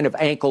the kind of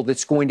ankle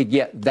that's going to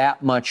get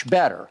that much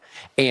better.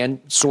 And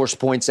source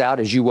points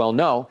out, as you well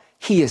know,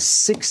 he is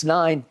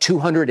 6'9",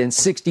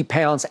 260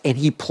 pounds, and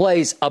he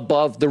plays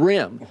above the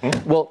rim.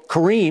 Well,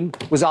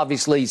 Kareem was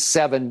obviously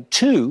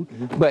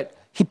 7'2", but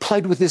he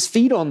played with his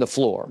feet on the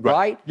floor,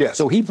 right? Yes.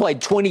 So he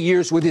played 20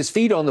 years with his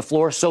feet on the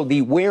floor, so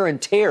the wear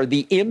and tear,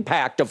 the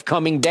impact of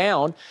coming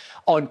down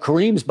on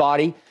Kareem's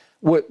body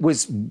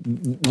was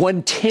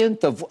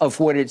 1/10 of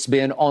what it's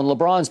been on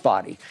LeBron's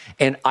body.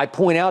 And I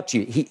point out to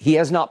you, he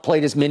has not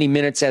played as many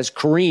minutes as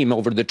Kareem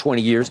over the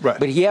 20 years,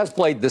 but he has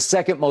played the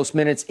second most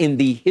minutes in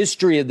the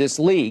history of this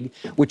league,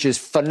 which is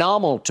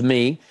phenomenal to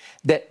me,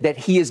 that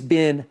he has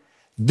been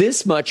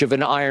this much of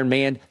an Iron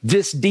Man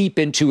this deep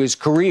into his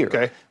career.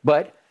 Okay.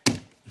 But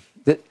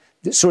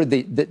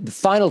the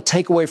final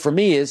takeaway for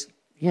me is,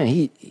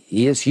 he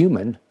is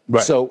human.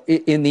 Right. So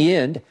in the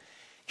end,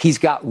 he's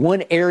got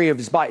one area of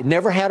his body,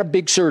 never had a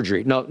big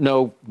surgery,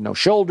 no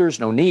shoulders,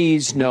 no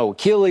knees, no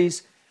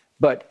Achilles,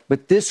 but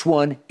this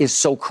one is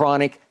so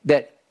chronic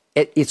that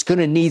it's going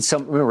to need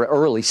some. Remember,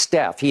 early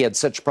Steph, he had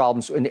such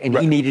problems, and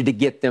he needed to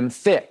get them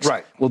fixed.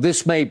 Right. Well,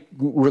 this may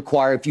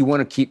require, if you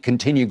want to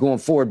continue going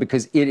forward,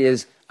 because it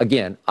is,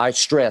 again, I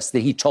stress that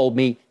he told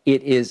me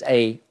it is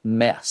a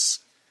mess.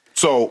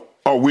 So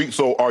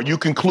are you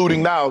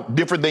concluding now,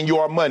 different than you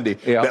are Monday,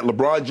 that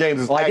LeBron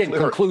James is actually hurt? I didn't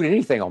conclude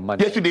anything on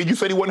Monday. Yes, you did. You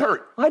said he wasn't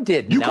hurt. I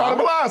did You not. called him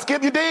a lie,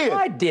 Skip. You did.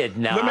 I did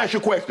not. Let me ask you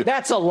a question.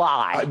 That's a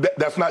lie.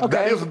 That's not.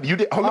 Okay. That is. You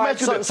did. Let me ask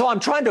you this. So I'm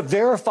trying to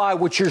verify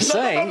what you're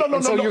saying.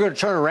 No. So you're going to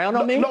turn around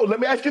on me? No. Let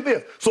me ask you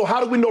this. So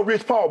how do we know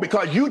Rich Paul?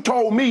 Because you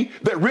told me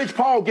that Rich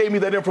Paul gave me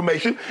that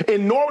information.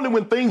 And normally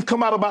when things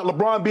come out about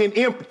LeBron being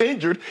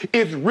injured,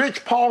 it's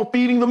Rich Paul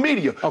feeding the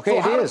media.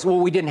 Okay, so it is. Well,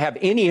 we didn't have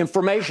any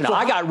information. So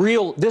I got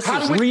real. This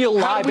is real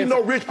live. How do we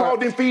know Rich Paul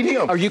didn't feed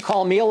him? Are you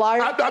calling me a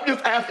liar?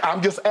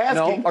 I'm just asking.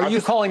 No, are you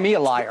calling me a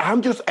liar?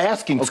 I'm just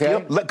asking,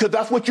 Skip, because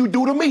that's what you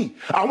do to me.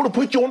 I want to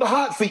put you on the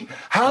hot seat.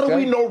 How do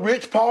we know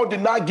Rich Paul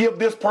did not give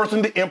this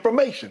person the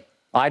information?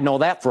 I know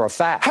that for a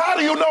fact. How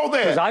do you know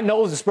that? Because I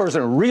know this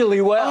person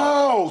really well.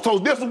 Oh, so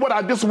this is what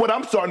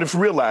I'm starting to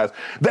realize,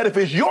 that if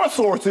it's your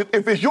sources,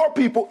 if it's your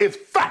people, it's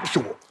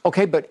factual.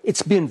 Okay, but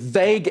it's been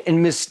vague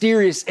and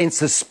mysterious and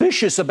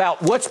suspicious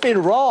about what's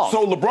been wrong.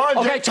 So LeBron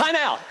James... Okay, time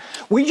out.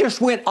 We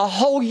just went a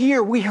whole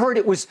year. We heard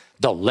it was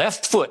the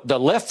left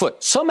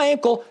foot, some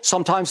ankle,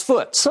 sometimes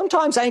foot,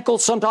 sometimes ankle,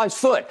 sometimes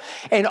foot.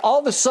 And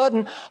all of a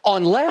sudden,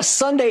 on last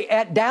Sunday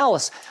at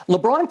Dallas,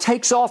 LeBron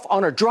takes off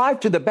on a drive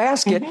to the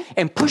basket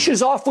and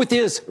pushes off with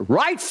his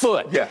right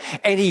foot. Yeah.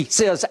 And he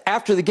says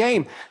after the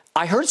game,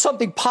 I heard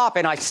something pop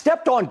and I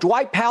stepped on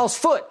Dwight Powell's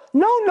foot.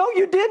 No,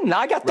 you didn't.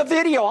 I got the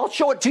video. I'll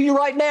show it to you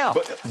right now.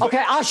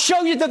 Okay, I'll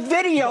show you the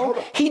video.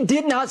 He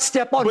did not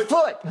step on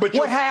foot.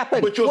 What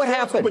happened? What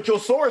happened? But your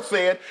source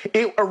said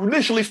it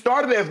initially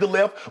started as the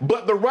left,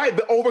 but the right,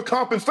 the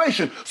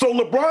overcompensation. So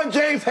LeBron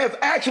James has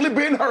actually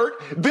been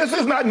hurt. This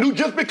is not new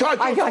just because...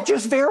 I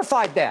just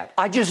verified that.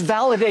 I just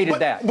validated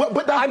that.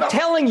 But I'm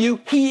telling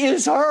you, he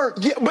is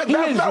hurt. Yeah, but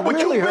that's not what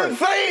you've been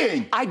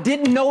saying. I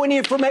didn't know any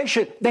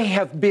information. They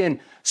have been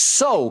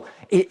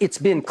it's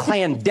been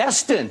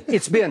clandestine.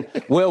 It's been,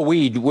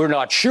 we're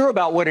not sure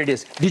about what it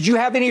is. Did you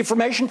have any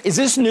information? Is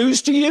this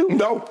news to you?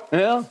 No.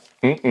 Yeah.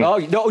 Oh,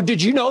 no, did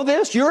you know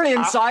this? You're an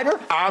insider.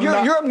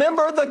 You're a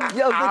member of the.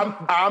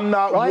 I'm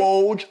not right?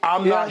 Woj.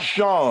 I'm not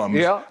Shams.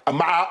 Yeah.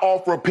 I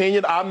offer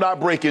opinion. I'm not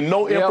breaking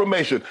no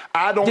information.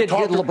 I don't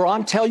talk. Did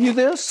LeBron tell you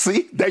this?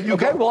 See, there you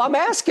go. Okay, well, I'm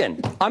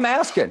asking.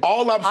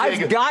 All I'm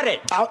saying I've got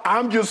it.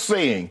 I'm just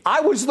saying.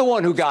 I was the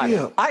one who got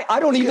it. I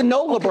don't even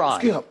know LeBron.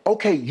 Skip,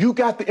 okay, you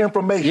got the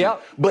information,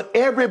 but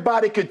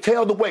everybody could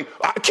tell the way.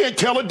 I can't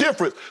tell a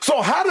difference.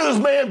 So how does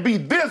this man be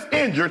this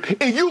injured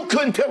and you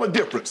couldn't tell a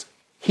difference?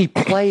 He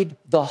played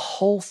the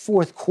whole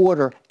fourth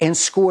quarter and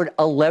scored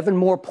 11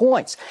 more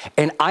points.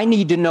 And I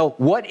need to know,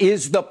 what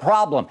is the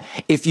problem?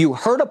 If you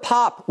hurt a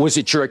pop, was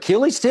it your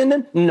Achilles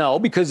tendon? No,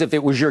 because if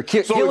it was your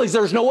Achilles,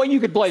 there's no way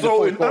you could play the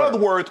fourth quarter. So in other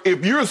words,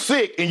 if you're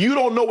sick and you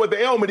don't know what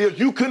the ailment is,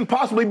 you couldn't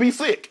possibly be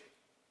sick.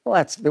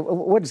 Well,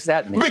 what does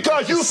that mean?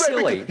 Because you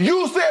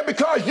said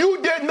because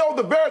you didn't know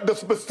the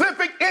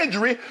specific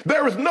injury,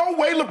 there is no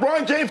way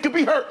LeBron James could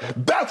be hurt.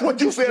 That's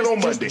what you said on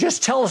Monday.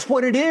 Just tell us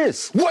what it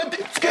is.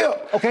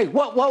 Skip? Okay,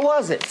 what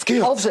was it?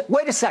 Skip.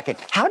 Wait a second.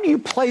 How do you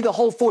play the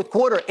whole fourth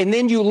quarter and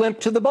then you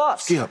limp to the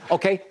bus? Skip.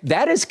 Okay,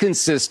 that is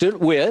consistent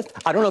with,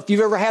 I don't know if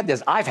you've ever had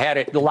this. I've had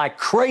it like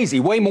crazy,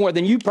 way more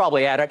than you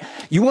probably had it.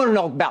 You want to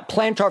know about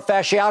plantar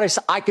fasciitis?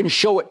 I can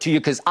show it to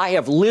you because I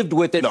have lived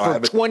with it for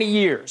 20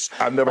 years.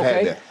 I've never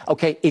had that.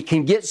 Okay, it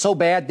can get so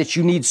bad that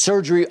you need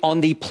surgery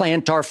on the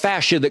plantar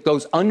fascia that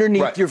goes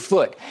underneath your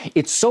foot.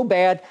 It's so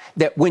bad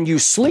that when you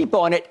sleep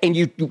on it and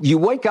you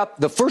wake up,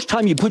 the first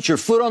time you put your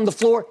foot on the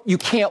floor, you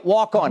can't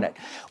walk on it.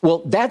 Well,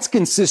 that's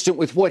consistent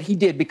with what he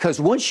did,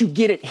 because once you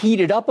get it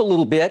heated up a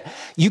little bit,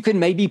 you can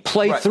maybe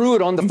play through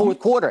it on the fourth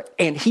quarter.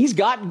 And he's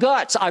got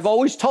guts. I've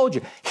always told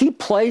you, he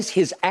plays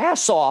his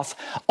ass off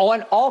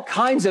on all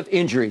kinds of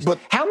injuries. But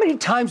how many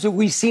times have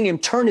we seen him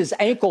turn his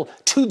ankle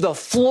to the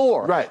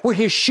floor where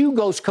his shoe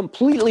goes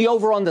completely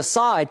over on the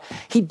side?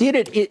 He did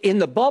it in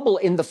the bubble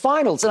in the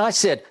finals. And I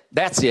said,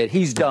 that's it.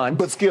 He's done.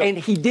 But Skip, and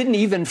he didn't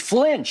even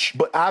flinch.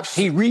 But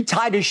he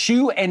retied his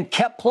shoe and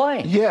kept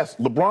playing. Yes,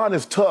 LeBron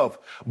is tough.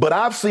 But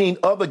I've seen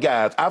other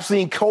guys. I've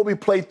seen Kobe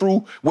play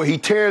through where he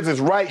tears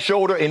his right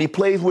shoulder and he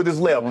plays with his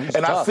left. And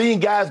tough. I've seen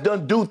guys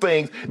do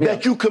things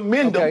that you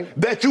commend them,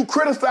 that you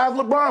criticize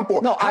LeBron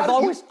for. No,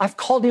 I've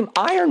called him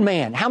Iron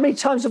Man. How many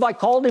times have I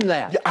called him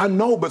that? Yeah, I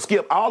know, but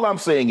Skip, all I'm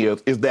saying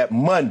is that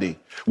Monday,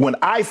 when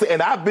I say,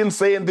 and I've been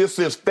saying this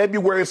since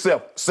February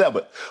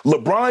 7th,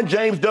 LeBron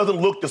James doesn't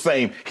look the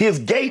same. His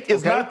gait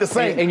is not the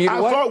same. And you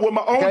know I saw it with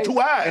my own two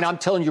eyes. And I'm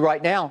telling you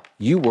right now,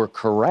 you were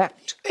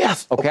correct.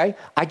 Yes. Okay?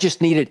 I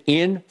just needed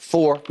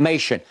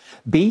information.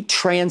 Be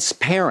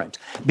transparent.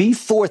 Be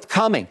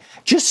forthcoming.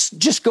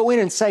 Just go in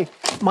and say,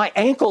 my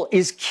ankle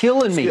is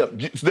killing me.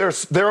 There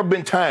have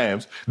been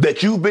times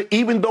that you've been,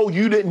 even though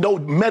you didn't know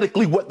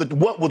medically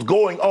what was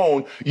going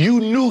on, you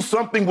knew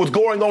something was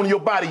going on in your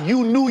body.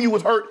 You knew you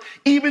was hurt,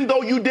 even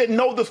though you didn't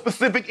know the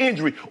specific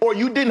injury or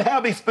you didn't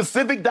have a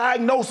specific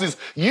diagnosis.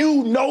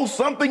 You know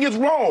something is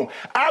wrong.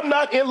 I'm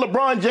not in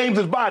LeBron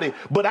James's body,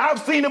 but I've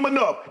seen him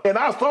enough, and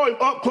I saw him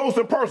up close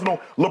and personal.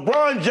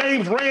 LeBron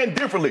James ran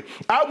differently.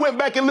 I went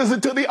back and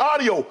listened to the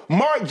audio.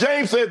 Mark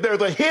James said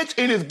there's a hitch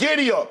in his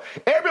giddy up.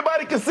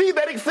 Everybody can see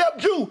that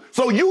except you.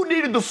 So you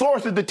needed the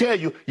sources to tell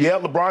you, yeah,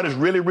 LeBron is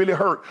really, really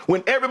hurt,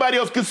 when everybody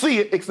else could see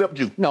it except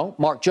you. No,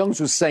 Mark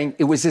Jones was saying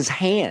it was his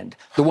hand,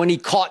 the one he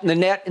caught in the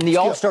net in the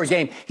All-Star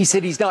game. He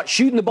said he's not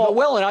shooting the ball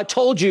well, and I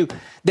told you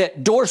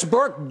that Doris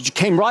Burke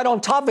came right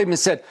on top of him and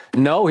said,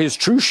 no, his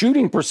true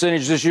shooting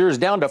percentage this year is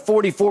down to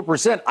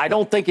 44%. I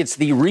don't think it's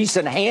the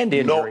recent hand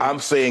injury. No, I'm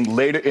saying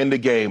later in the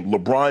game,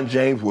 LeBron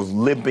James was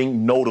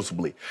limping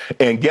noticeably.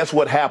 And guess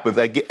what happens?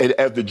 As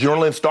the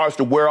adrenaline starts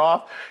to wear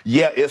off,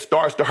 it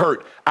starts to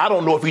hurt. I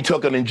don't know if he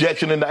took an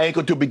injection in the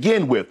ankle to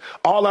begin with.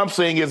 All I'm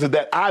saying is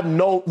that I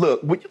know,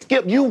 look,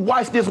 Skip, you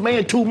watch this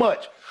man too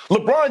much.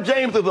 LeBron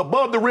James is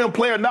above the rim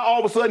player. Now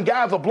all of a sudden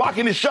guys are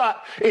blocking his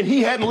shot and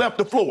he hadn't left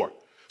the floor.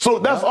 So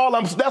that's all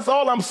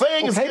I'm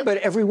saying. Okay, but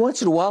every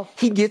once in a while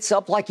he gets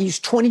up like he's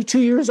 22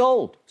 years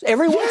old.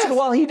 Every once in a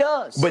while he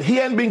does. But he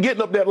hadn't been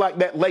getting up there like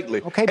that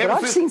lately. Okay, but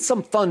I've seen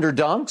some thunder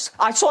dunks.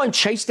 I saw him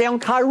chase down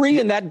Kyrie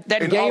in that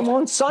game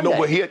on Sunday. No,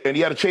 but he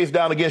had a chase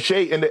down against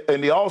Shea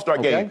in the All-Star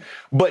game.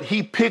 But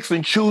he picks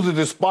and chooses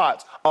his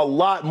spots a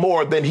lot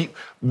more than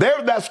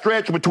there's that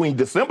stretch between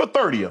December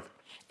 30th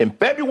and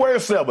February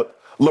 7th.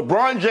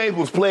 LeBron James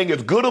was playing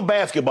as good a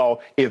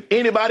basketball as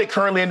anybody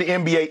currently in the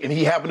NBA, and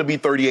he happened to be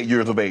 38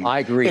 years of age. I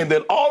agree. And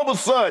then all of a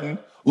sudden,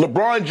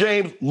 LeBron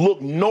James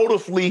looked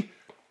noticeably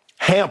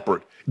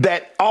hampered.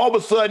 That all of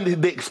a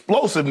sudden the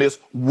explosiveness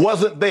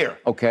wasn't there.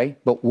 Okay,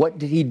 but what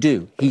did he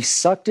do? He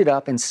sucked it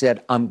up and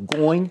said, I'm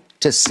going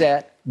to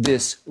set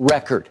this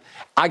record.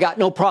 I got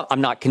no problem.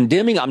 I'm not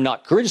condemning. I'm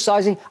not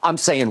criticizing. I'm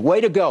saying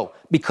way to go,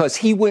 because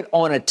he went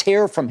on a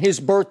tear from his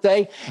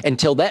birthday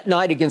until that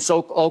night against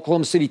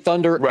Oklahoma City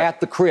Thunder at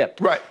the Crypt.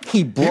 Right.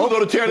 He was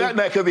on a tear that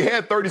night because he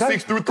had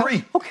 36 through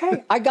 3.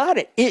 Okay, I got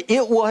it.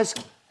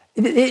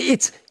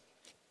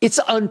 It's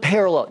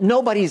unparalleled.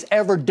 Nobody's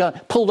ever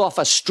pulled off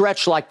a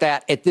stretch like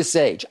that at this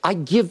age. I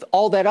give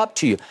all that up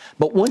to you.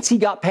 But once he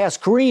got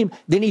past Kareem,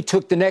 then he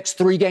took the next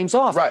 3 games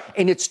off. Right.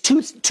 And it's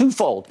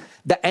twofold.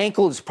 The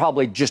ankle is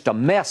probably just a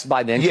mess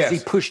by then because he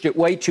pushed it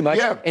way too much.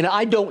 Yeah. And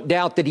I don't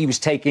doubt that he was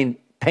taking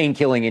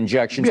pain-killing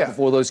injections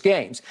before those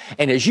games.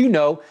 And as you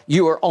know,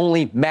 you are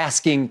only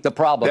masking the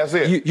problem. That's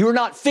it. You're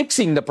not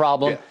fixing the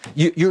problem.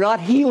 You're not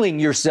healing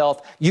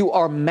yourself. You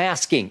are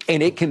masking.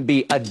 And it can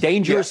be a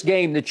dangerous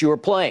game that you're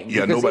playing.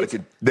 Yeah,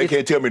 they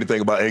can't tell me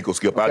anything about ankle,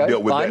 Skip. I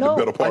dealt with that in the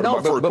better part of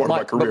my first part of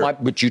my career.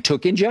 But you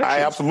took injections. I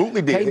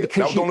absolutely did. Okay,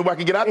 that was the only way I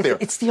could get out there.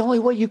 It's the only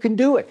way you can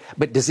do it.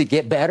 But does it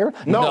get better?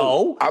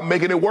 No. I'm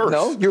making it worse.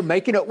 No, you're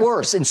making it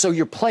worse. And so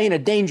you're playing a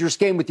dangerous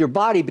game with your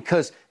body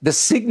because the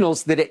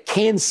signals that it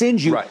can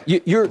send you,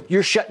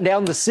 you're shutting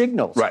down the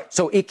signals. Right.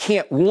 So it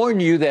can't warn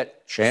you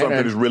that, Shannon,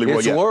 something is really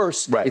it's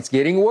worse. Right. It's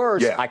getting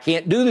worse. Yeah. I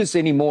can't do this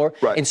anymore.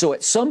 Right. And so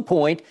at some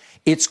point,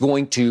 it's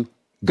going to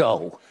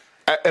go.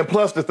 And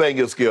plus the thing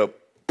is, Skip,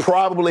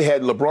 probably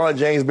had LeBron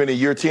James been in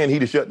year 10,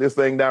 he'd have shut this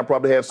thing down,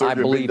 probably had surgery. I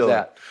believe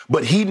that.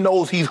 But he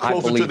knows he's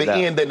closer to the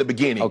end than the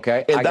beginning.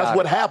 Okay. And that's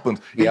what happens.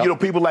 And, you know,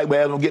 people like,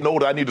 man, I'm getting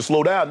older, I need to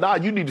slow down. Nah,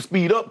 you need to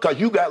speed up because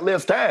you got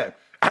less time.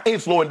 I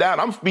ain't slowing down.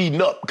 I'm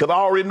speeding up because I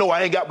already know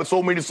I ain't got but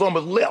so many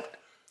summers left.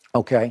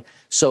 Okay.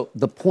 So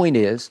the point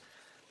is,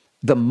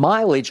 the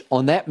mileage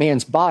on that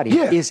man's body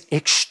is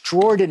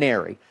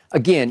extraordinary.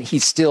 Again,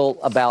 he's still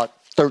about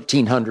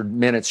 1,300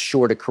 minutes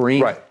short of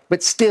Kareem. Right.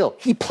 But still,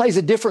 he plays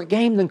a different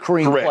game than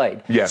Kareem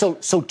played. Yes.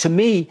 So to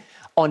me,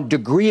 on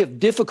degree of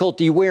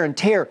difficulty, wear and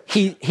tear,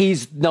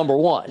 he's number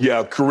one.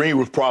 Yeah, Kareem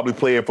was probably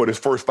playing for his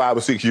first 5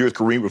 or 6 years.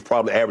 Kareem was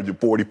probably averaging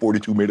 40,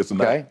 42 minutes a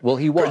night. Okay, well,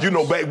 he was. Because, you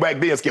know, back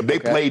then, Skip, they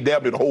played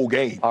damn near the whole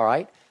game. All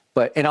right.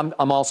 And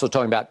I'm also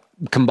talking about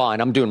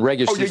combined. I'm doing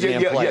regular season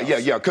and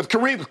playoffs. Yeah. Because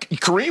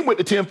Kareem went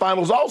to 10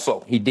 finals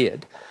also. He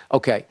did.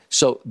 Okay.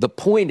 So the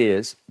point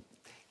is,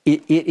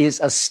 it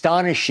is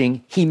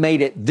astonishing he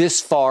made it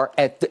this far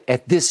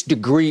at this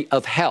degree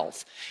of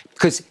health,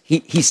 because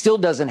he still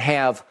doesn't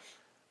have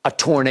a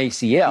torn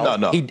ACL.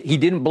 No. He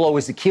didn't blow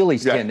his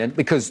Achilles tendon,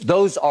 because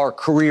those are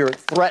career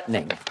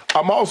threatening.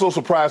 I'm also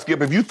surprised,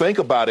 Skip, if you think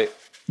about it,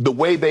 the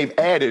way they've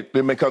added,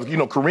 because, you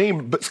know,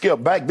 Kareem,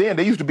 Skip, back then,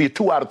 they used to be a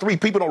 2 out of 3.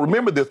 People don't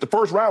remember this. The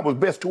first round was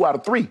best 2 out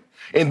of 3.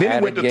 And then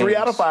it went to 3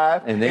 out of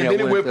 5. And then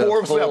it went 4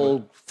 of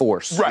 7.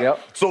 Force. Right. Yep.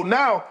 So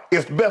now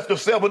it's best of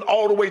 7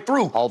 all the way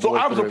through.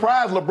 I'm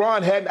surprised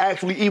LeBron hadn't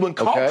actually even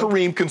caught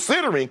Kareem,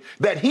 considering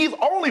that he's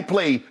only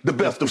played the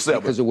best of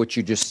 7. Because of what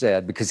you just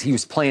said, because he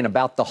was playing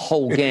about the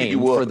whole game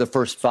for the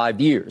first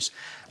 5 years.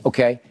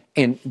 Okay.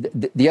 And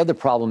the other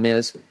problem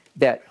is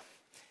that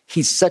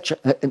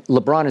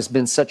LeBron has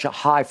been such a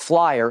high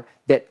flyer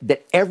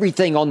that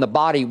everything on the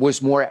body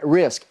was more at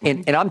risk.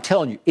 And I'm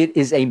telling you, it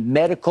is a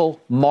medical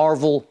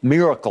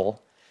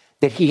miracle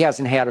that he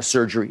hasn't had a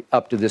surgery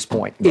up to this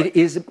point. Right.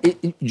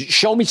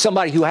 Show me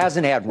somebody who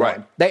hasn't had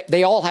one. Right.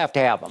 They all have to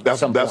have them.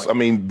 That's I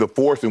mean, the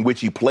force in which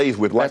he plays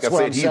with. Like I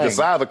said, he's the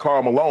size of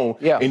Karl Malone,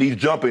 and he's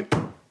jumping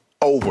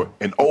over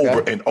and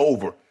over and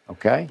over.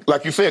 Okay.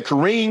 Like you said,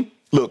 Kareem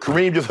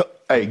just,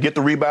 get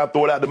the rebound,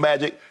 throw it out to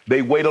Magic.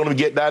 They wait on him to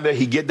get down there.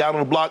 He get down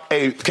on the block.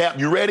 Hey, Cap,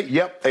 you ready?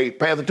 Yep. Hey,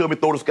 pass it to him,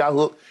 throw the sky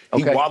hook.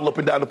 He waddle up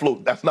and down the floor.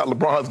 That's not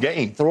LeBron's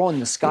game. Throwing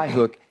the sky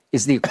hook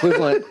is the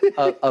equivalent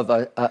of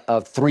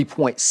a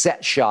three-point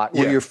set shot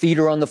where your feet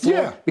are on the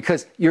floor,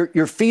 because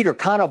your feet are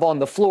kind of on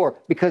the floor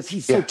because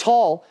he's so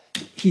tall.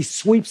 He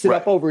sweeps it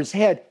up over his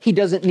head. He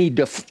doesn't need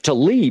to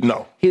lead.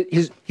 No.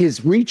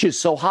 His reach is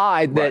so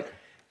high that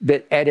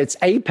at its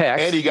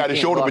apex. And he got his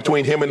shoulder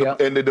between him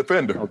and the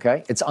defender.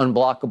 Okay. It's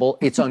unblockable.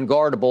 It's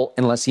unguardable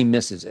unless he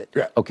misses it.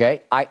 Yeah.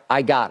 Okay.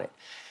 I got it.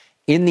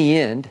 In the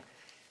end,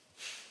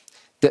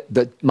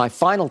 my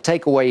final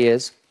takeaway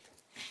is,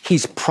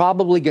 he's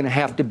probably going to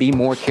have to be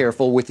more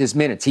careful with his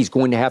minutes. He's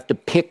going to have to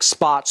pick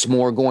spots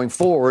more going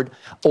forward,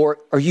 or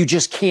you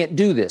just can't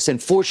do this.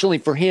 And fortunately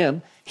for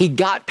him, he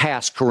got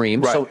past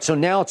Kareem. Right. So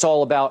now it's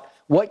all about,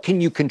 what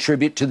can you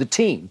contribute to the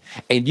team?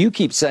 And you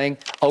keep saying,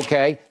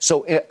 okay,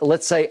 so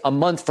let's say a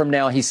month from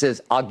now he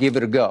says, I'll give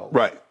it a go.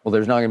 Right. Well,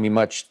 there's not going to be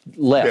much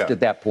left at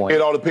that point.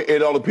 It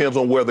all depends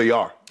on where they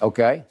are.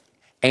 Okay.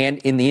 And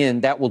in the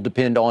end, that will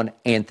depend on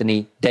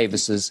Anthony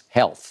Davis's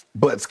health.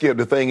 But, Skip,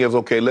 the thing is,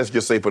 okay, let's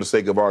just say for the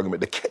sake of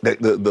argument,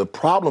 the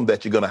problem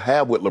that you're going to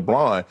have with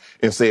LeBron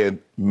in saying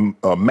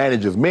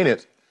manage his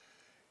minutes,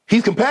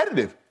 he's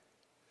competitive.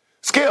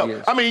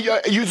 Skip, I mean,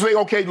 you say,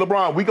 okay,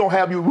 LeBron, we're going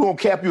to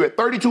cap you at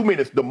 32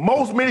 minutes. The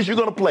most minutes you're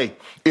going to play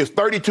is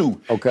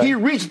 32. Okay. He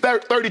reached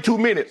 32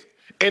 minutes,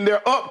 and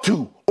they're up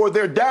 2 or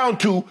they're down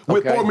 2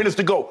 with 4 minutes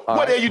to go.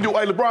 What do you do?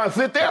 Hey, LeBron,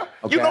 sit there.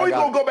 Okay, you know he's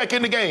going to go back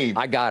in the game.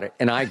 I got it,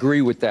 and I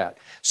agree with that.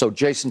 So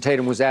Jason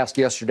Tatum was asked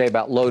yesterday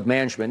about load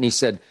management, and he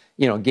said,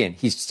 again,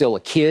 he's still a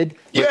kid.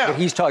 But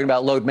he's talking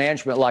about load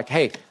management like,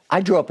 hey,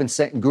 I grew up in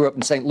St.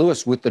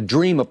 Louis with the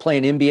dream of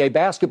playing NBA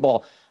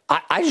basketball.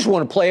 I just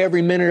want to play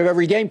every minute of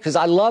every game because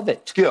I love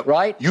it. Skip,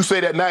 right? You say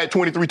that now at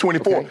 23-24.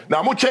 Okay. Now,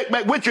 I'm going to check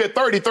back with you at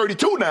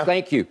 30-32 now.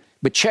 Thank you.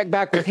 But check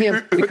back with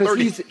him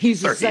because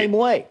he's the same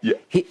way. Yeah.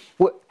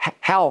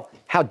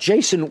 How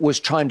Jason was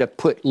trying to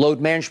put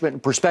load management in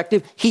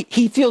perspective,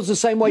 he feels the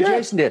same way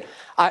Jason did.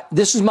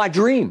 This is my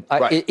dream.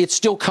 It's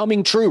still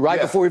coming true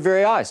before your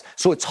very eyes.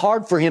 So it's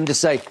hard for him to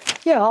say,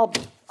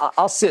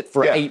 I'll sit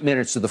for 8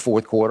 minutes of the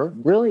fourth quarter.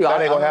 Really?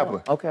 That ain't going to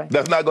happen. Okay.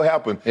 That's not going to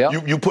happen.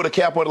 Yep. You put a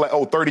cap on it like,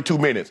 32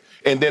 minutes,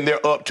 and then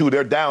they're up 2,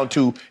 they're down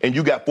 2, and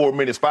you got 4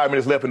 minutes, 5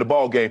 minutes left in the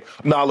ball game.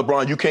 Nah,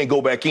 LeBron, you can't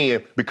go back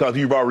in because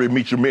you've already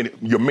reached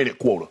your minute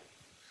quota.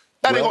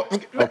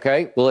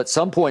 Okay. Well, at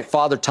some point,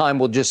 Father Time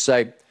will just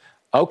say,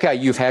 okay,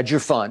 you've had your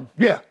fun.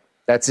 Yeah.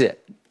 That's it.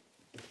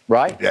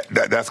 Right?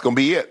 That's going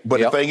to be it. But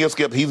the thing is,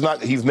 Skip,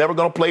 he's never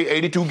going to play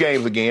 82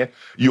 games again.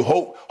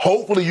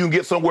 Hopefully you can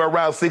get somewhere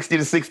around 60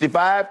 to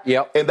 65.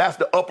 Yep. And that's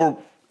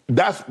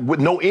with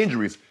no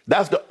injuries.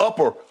 That's the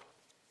upper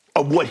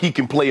of what he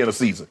can play in a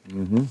season.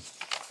 Mm-hmm.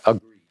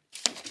 Agreed.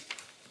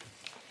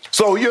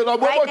 So, one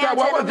more time.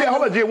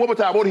 Hold on, Jim, one more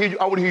time. I want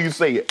to hear you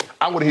say it.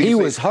 I want to hear you say it. He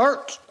was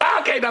hurt.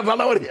 Okay, that's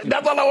all I want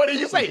to hear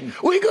you say.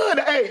 We good.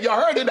 Hey, you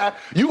heard it now.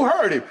 You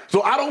heard it.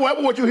 So I don't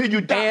ever want you to hear you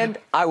die. And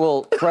I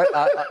will,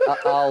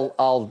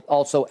 I'll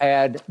also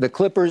add, the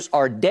Clippers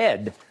are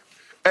dead.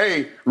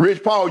 Hey,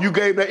 Rich Paul, you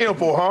gave that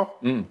info, huh?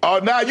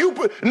 Now you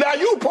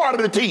part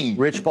of the team.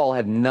 Rich Paul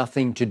had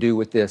nothing to do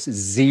with this.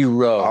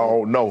 Zero.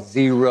 Oh, no.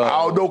 Zero. I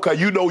don't know, because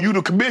you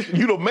the commissioner,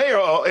 you the mayor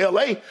of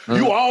L.A.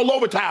 You all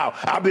over town.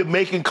 I've been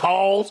making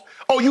calls.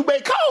 Oh, you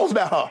make calls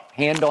now, huh?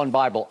 Hand on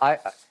Bible. All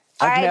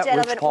right,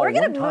 gentlemen, we're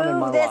going to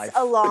move this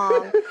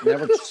along.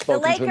 Never the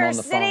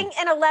Lakers sitting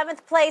in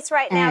 11th place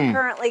right now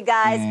currently,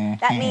 guys.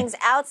 That means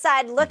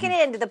outside looking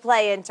into the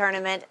play-in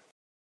tournament.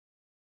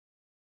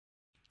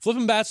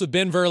 Flippin' Bats with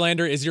Ben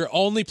Verlander is your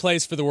only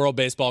place for the World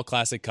Baseball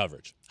Classic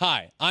coverage.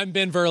 Hi, I'm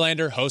Ben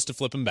Verlander, host of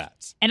Flippin'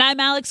 Bats. And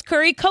I'm Alex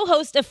Curry,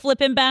 co-host of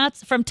Flippin'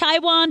 Bats. From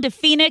Taiwan to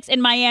Phoenix and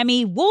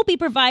Miami, we'll be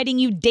providing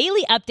you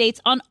daily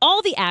updates on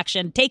all the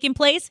action taking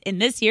place in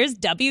this year's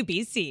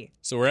WBC.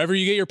 So wherever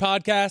you get your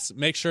podcasts,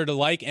 make sure to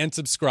like and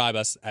subscribe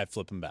us at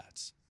Flippin'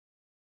 Bats.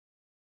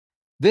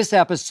 This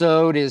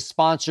episode is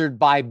sponsored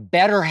by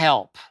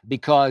BetterHelp,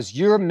 because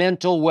your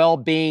mental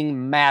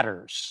well-being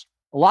matters.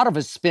 A lot of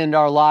us spend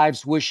our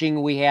lives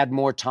wishing we had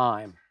more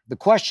time. The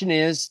question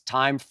is,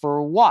 time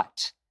for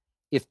what?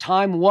 If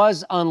time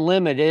was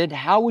unlimited,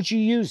 how would you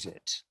use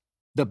it?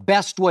 The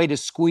best way to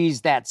squeeze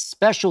that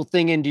special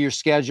thing into your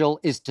schedule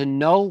is to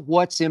know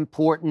what's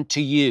important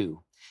to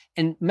you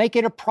and make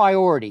it a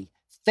priority.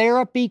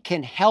 Therapy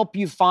can help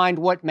you find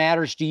what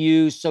matters to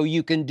you so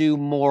you can do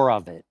more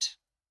of it.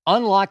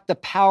 Unlock the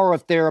power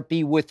of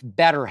therapy with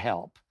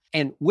BetterHelp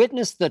and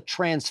witness the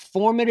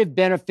transformative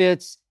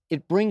benefits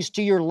it brings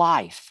to your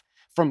life,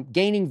 from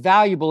gaining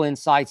valuable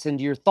insights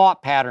into your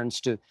thought patterns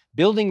to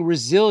building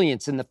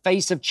resilience in the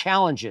face of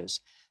challenges.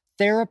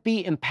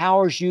 Therapy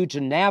empowers you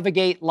to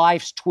navigate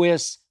life's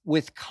twists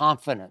with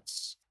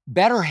confidence.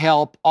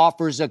 BetterHelp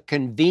offers a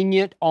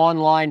convenient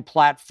online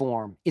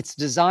platform. It's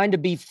designed to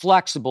be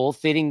flexible,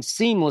 fitting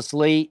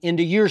seamlessly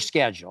into your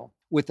schedule.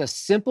 With a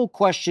simple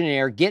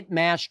questionnaire, get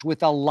matched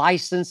with a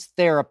licensed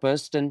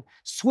therapist and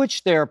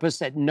switch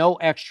therapists at no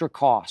extra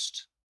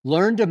cost.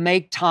 Learn to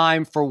make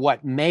time for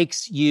what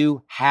makes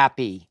you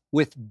happy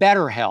with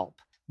BetterHelp.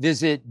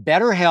 Visit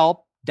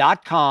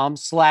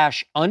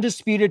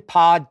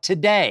BetterHelp.com/UndisputedPod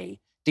today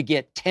to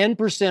get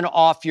 10%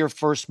 off your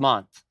first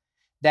month.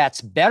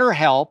 That's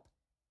BetterHelp,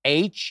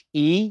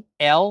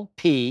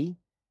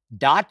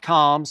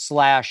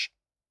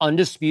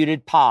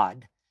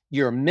 HELP.com/UndisputedPod.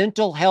 Your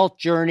mental health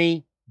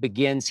journey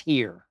begins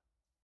here.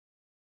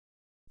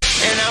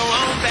 And I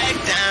won't back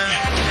down.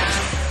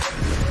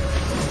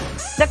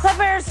 The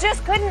Clippers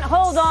just couldn't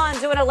hold on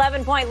to an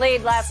 11-point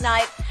lead last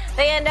night.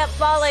 They end up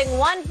falling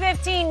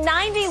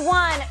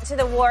 115-91 to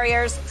the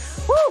Warriors.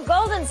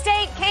 Golden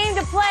State came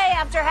to play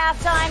after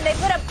halftime. They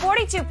put up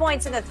 42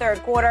 points in the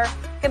third quarter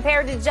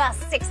compared to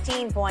just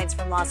 16 points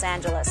from Los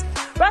Angeles.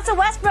 Russell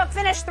Westbrook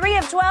finished 3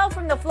 of 12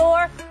 from the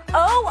floor,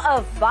 0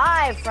 of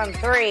 5 from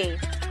 3.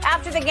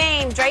 After the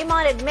game,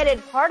 Draymond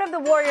admitted part of the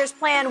Warriors'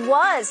 plan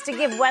was to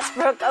give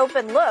Westbrook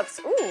open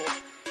looks. All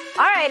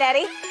right,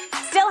 Eddie.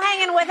 Still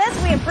hanging with us.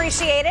 We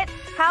appreciate it.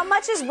 How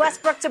much is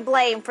Westbrook to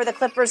blame for the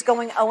Clippers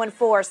going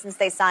 0-4 since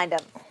they signed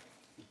him?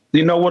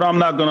 You know what I'm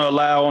not going to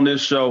allow on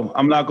this show?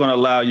 I'm not going to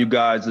allow you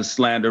guys to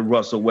slander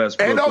Russell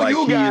Westbrook. And like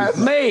you guys.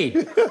 Me.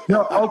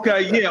 No, yeah.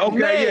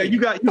 You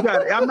got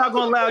it. I'm not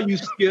going to allow you,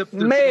 Skip, to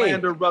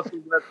slander Russell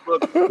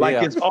Westbrook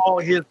like it's all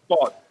his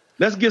fault.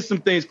 Let's get some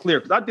things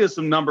clear, because I did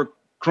some number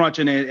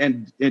crunching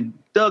and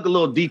dug a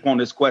little deep on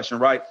this question,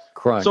 right?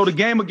 Crunch. So the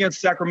game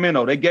against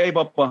Sacramento, they gave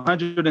up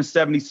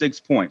 176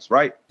 points,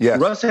 right? Yes.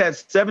 Russ had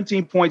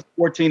 17 points,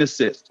 14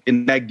 assists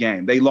in that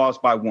game. They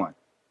lost by 1.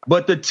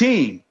 But the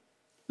team,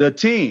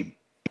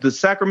 the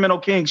Sacramento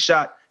Kings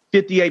shot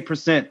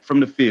 58% from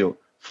the field,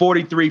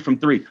 43 from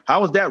 3. How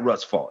was that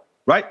Russ' fault,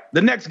 right?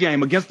 The next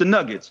game against the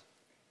Nuggets,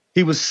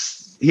 he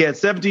had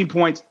 17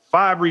 points,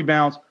 5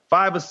 rebounds,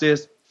 5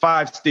 assists,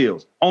 5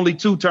 steals, only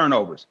 2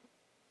 turnovers.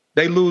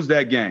 They lose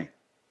that game.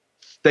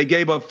 They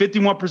gave up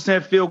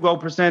 51% field goal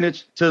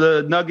percentage to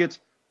the Nuggets,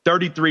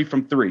 33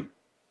 from 3.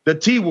 The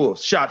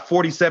T-Wolves shot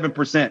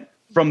 47%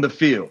 from the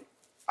field.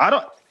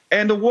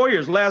 And the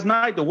Warriors last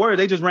night,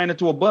 they just ran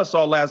into a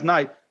buzzsaw last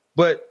night,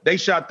 but they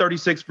shot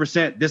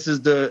 36%. This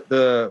is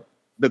the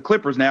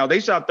Clippers now. They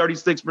shot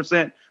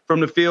 36% from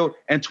the field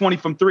and 20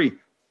 from 3.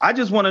 I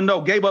just want to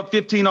know, gave up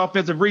 15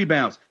 offensive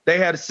rebounds. They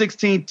had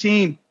 16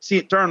 team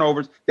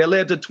turnovers that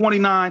led to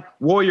 29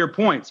 Warrior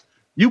points.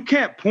 You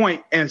can't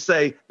point and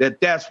say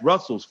that that's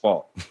Russell's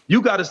fault.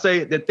 You got to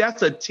say that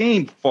that's a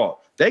team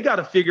fault. They got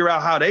to figure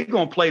out how they're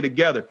going to play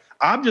together.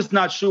 I'm just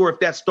not sure if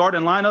that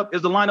starting lineup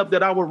is the lineup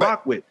that I would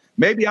rock with.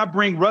 Maybe I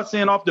bring Russ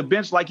in off the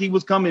bench like he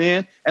was coming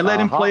in and let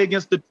him play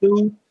against the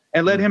two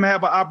and let him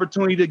have an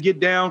opportunity to get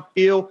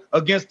downhill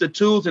against the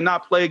twos and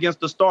not play against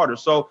the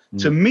starters. So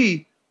to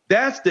me,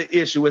 that's the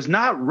issue. It's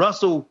not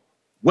Russell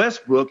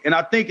Westbrook. And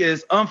I think it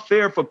is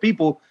unfair for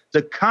people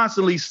to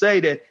constantly say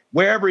that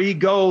wherever he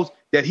goes,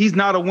 that he's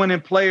not a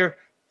winning player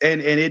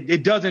and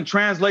it doesn't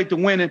translate to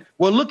winning.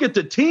 Well, look at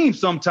the team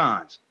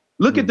sometimes.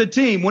 Look at the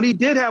team. When he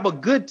did have a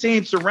good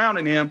team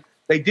surrounding him,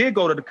 they did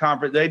go to the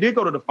conference. They did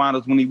go to the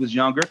finals when he was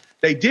younger.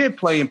 They did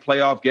play in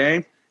playoff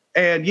games.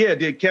 And, yeah,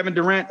 did Kevin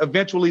Durant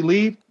eventually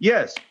leave?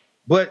 Yes.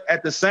 But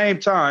at the same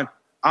time,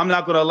 I'm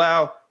not going to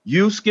allow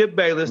you, Skip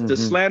Bayless, to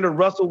slander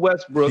Russell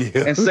Westbrook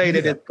and say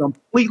that it's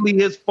completely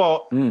his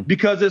fault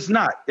because it's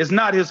not. It's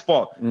not his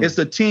fault. It's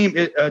a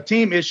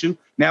team issue.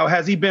 Now,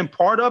 has he been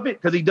part of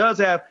it? Because he does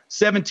have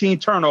 17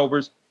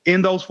 turnovers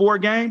in those 4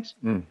 games.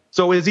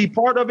 So is he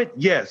part of it?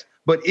 Yes.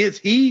 But is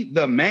he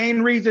the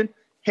main reason?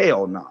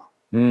 Hell no.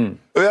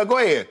 Well, go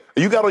ahead.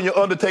 You got on your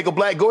Undertaker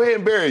black. Go ahead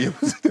and bury him.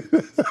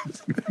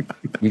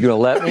 You going to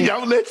let me? Yeah,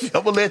 I'm going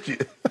to let you.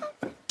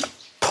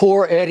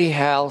 Poor Eddie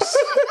House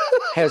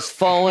has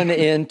fallen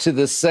into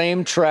the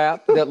same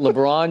trap that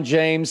LeBron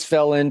James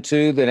fell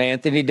into, that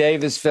Anthony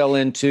Davis fell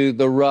into,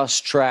 the Russ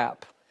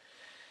trap.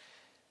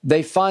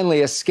 They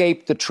finally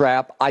escaped the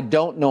trap. I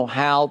don't know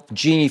how.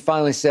 Jeannie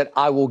finally said,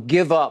 I will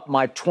give up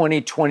my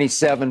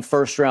 2027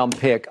 first-round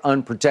pick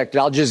unprotected.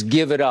 I'll just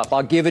give it up.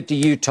 I'll give it to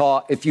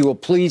Utah if you will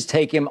please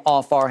take him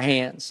off our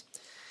hands.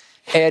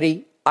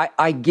 Eddie,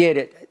 I get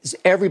it.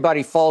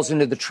 Everybody falls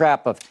into the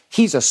trap of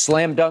he's a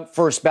slam dunk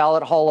first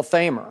ballot Hall of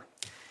Famer.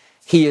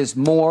 He is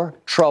more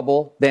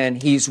trouble than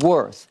he's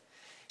worth.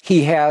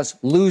 He has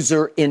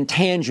loser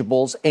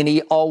intangibles, and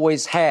he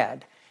always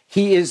had.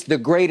 He is the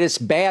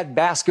greatest bad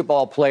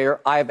basketball player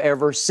I've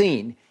ever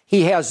seen.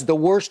 He has the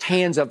worst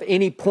hands of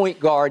any point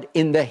guard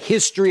in the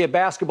history of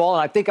basketball,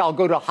 and I think I'll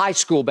go to high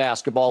school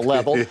basketball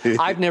level.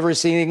 I've never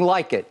seen anything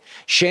like it.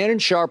 Shannon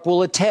Sharpe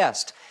will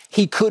attest.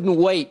 He couldn't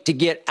wait to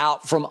get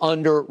out from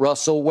under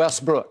Russell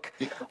Westbrook,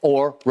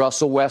 or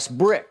Russell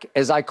Westbrick,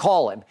 as I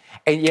call him.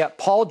 And yet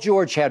Paul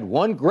George had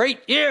one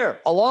great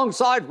year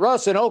alongside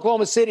Russ in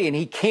Oklahoma City, and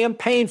he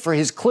campaigned for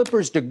his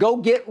Clippers to go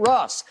get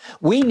Russ.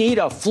 We need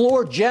a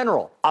floor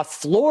general. A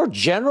floor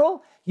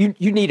general? You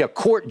need a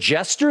court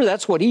jester?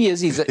 That's what he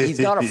is. He's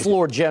not a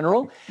floor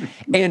general.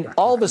 And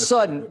all of a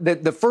sudden,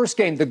 the first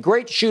game, the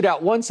great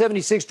shootout,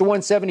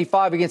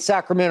 176-175 against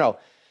Sacramento.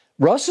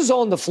 Russ is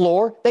on the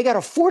floor. They got a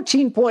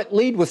 14-point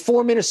lead with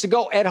 4 minutes to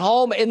go at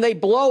home, and they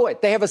blow it.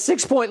 They have a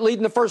 6-point lead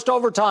in the first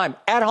overtime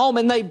at home,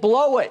 and they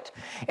blow it.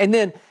 And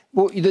then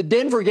the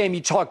Denver game you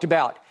talked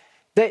about,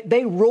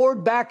 they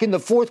roared back in the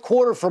fourth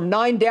quarter from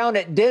 9 down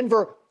at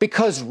Denver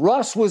because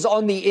Russ was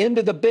on the end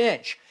of the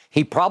bench.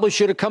 He probably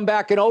should have come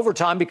back in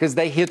overtime because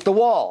they hit the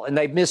wall, and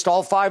they missed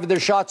all 5 of their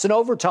shots in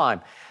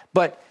overtime.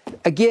 But,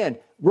 again,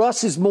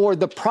 Russ is more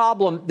the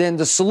problem than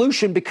the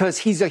solution because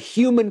he's a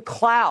human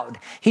cloud.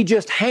 He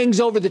just hangs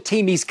over the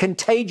team. He's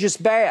contagious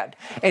bad.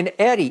 And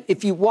Eddie,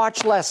 if you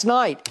watched last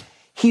night,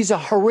 he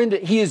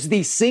is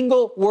the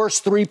single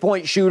worst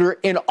three-point shooter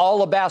in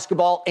all of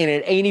basketball, and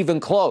it ain't even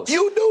close.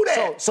 You knew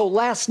that. So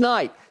last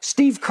night,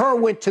 Steve Kerr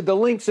went to the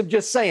lengths of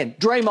just saying,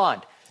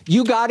 Draymond,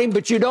 you got him,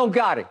 but you don't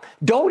got him.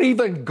 Don't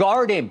even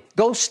guard him.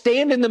 Go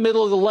stand in the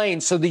middle of the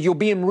lane so that you'll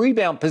be in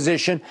rebound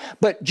position,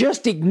 but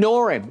just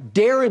ignore him.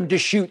 Dare him to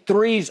shoot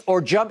threes or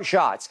jump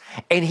shots.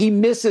 And he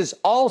misses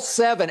all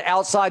 7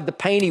 outside the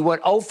paint. He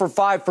went 0 for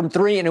 5 from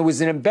 3, and it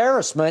was an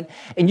embarrassment.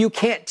 And you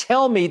can't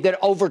tell me that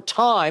over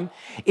time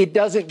it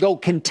doesn't go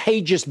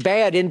contagious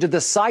bad into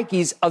the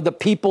psyches of the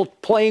people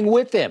playing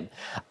with him.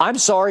 I'm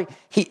sorry.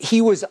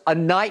 He was a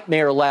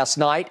nightmare last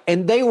night,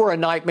 and they were a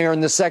nightmare in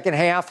the second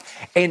half.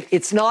 And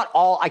it's not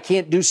all, I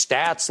can't do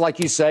stats like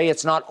you say,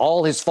 it's not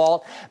all his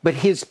fault, but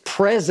his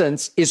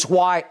presence is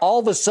why all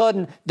of a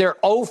sudden they're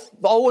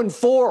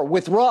 0-4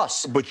 with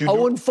Russ. But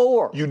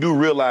 0-4. You do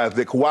realize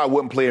that Kawhi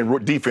wasn't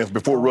playing defense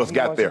before Russ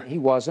got there. He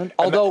wasn't.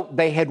 Although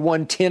they had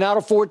won 10 out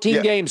of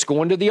 14 games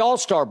going to the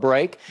All-Star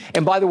break.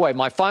 And by the way,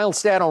 my final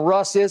stat on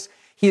Russ is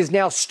he has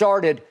now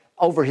started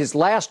over his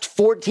last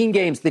 14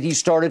 games that he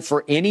started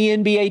for any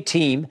NBA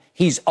team,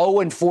 he's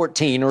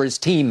 0-14, or his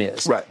team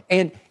is. Right.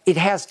 And it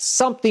has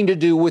something to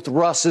do with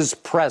Russ's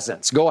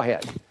presence. Go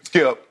ahead.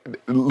 Skip,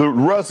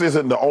 Russ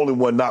isn't the only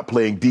one not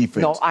playing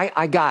defense. No,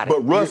 I got it.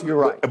 But Russ, you're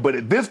right. But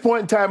at this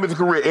point in time in his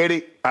career,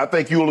 Eddie, I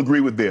think you'll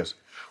agree with this.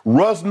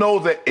 Russ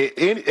knows that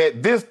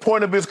at this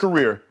point of his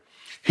career,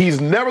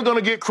 he's never going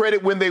to get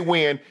credit when they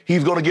win.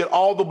 He's going to get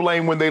all the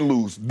blame when they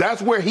lose.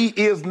 That's where he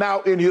is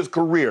now in his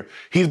career.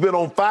 He's been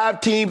on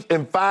 5 teams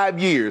in 5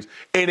 years,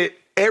 and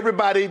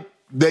everybody,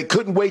 they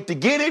couldn't wait to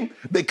get him.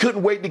 They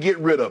couldn't wait to get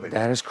rid of him.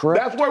 That is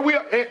correct. That's where we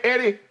are,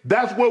 Eddie.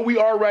 That's where we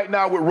are right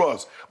now with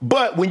Russ.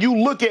 But when you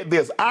look at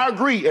this, I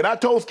agree, and I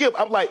told Skip,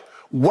 I'm like,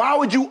 why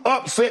would you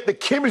upset the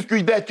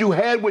chemistry that you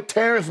had with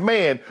Terrence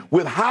Mann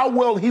with how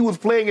well he was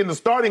playing in the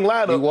starting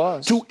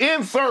lineup to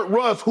insert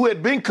Russ, who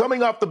had been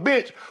coming off the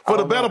bench for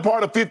the better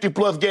part of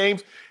 50-plus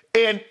games,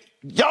 and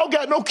y'all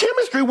got no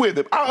chemistry with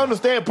him. I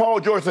understand Paul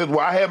George says, well,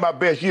 I had my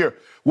best year.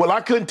 Well,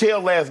 I couldn't tell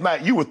last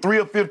night. You were 3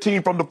 of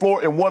 15 from the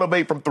floor and 1 of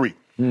 8 from 3.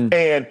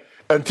 And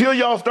until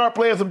y'all start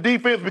playing some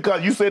defense,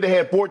 because you said they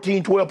had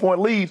 14,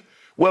 12-point leads,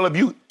 well, if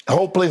you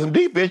play some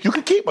defense, you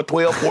can keep a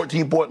 12,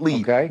 14-point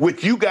lead,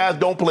 which you guys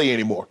don't play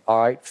anymore.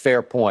 All right,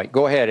 fair point.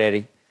 Go ahead,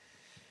 Eddie.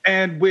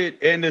 And the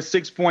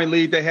 6-point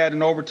lead they had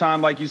in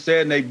overtime, like you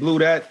said, and they blew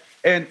that.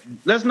 And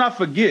let's not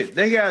forget,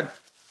 they had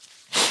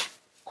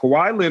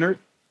Kawhi Leonard,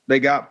 they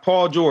got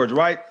Paul George,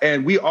 right?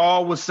 And we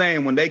all was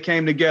saying when they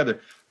came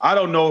together, I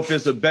don't know if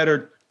it's a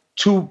better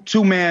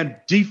two-man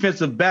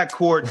defensive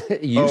backcourt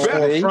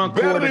or front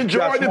court and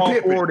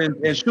small forward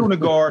and shooting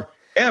guard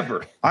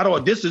ever.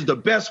 This is the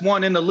best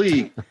one in the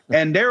league.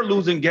 And they're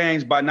losing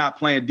games by not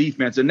playing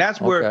defense. And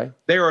that's where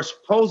they are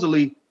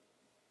supposedly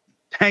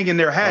hanging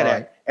their hat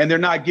at, and they're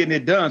not getting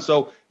it done.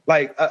 So,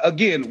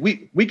 again,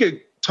 we could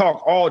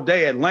talk all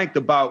day at length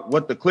about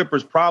what the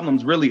Clippers'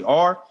 problems really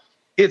are.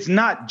 It's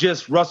not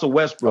just Russell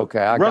Westbrook.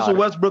 Russell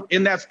Westbrook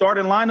in that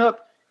starting lineup,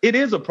 it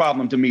is a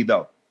problem to me,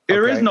 though.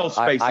 There is no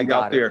spacing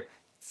out there.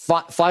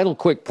 Final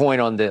quick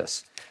point on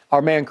this.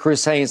 Our man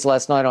Chris Haynes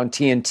last night on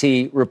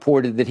TNT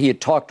reported that he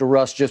had talked to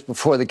Russ just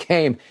before the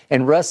game,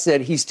 and Russ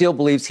said he still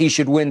believes he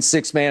should win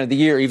Sixth Man of the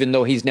Year, even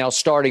though he's now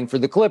starting for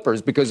the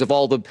Clippers because of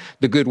all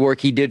the good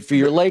work he did for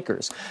your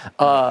Lakers.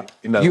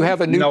 You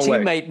have a new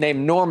teammate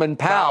named Norman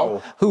Powell,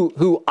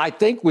 who I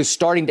think was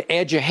starting to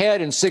edge ahead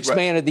in Sixth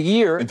Man of the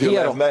Year. He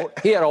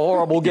had a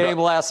horrible game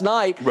last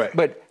night,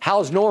 but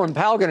how's Norman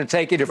Powell going to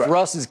take it if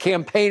Russ is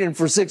campaigning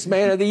for Sixth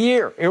Man of the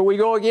Year? Here we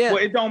go again.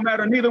 Well, it don't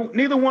matter.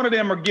 Neither one of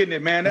them are getting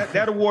it, man.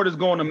 That award is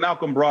going to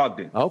Malcolm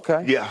Brogdon.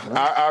 Okay. Yeah,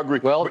 I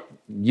agree. Well,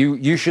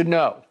 you should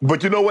know.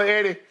 But you know what,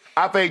 Eddie?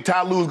 I think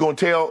Ty Lue's going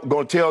to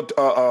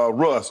tell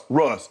Russ,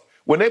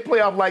 when they play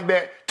off like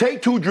that,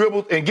 take 2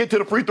 dribbles and get to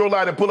the free throw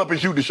line and pull up and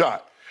shoot the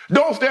shot.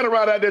 Don't stand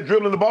around out there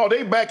dribbling the ball.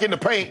 They back in the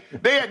paint.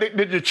 They at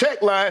the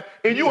check line,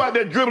 and you out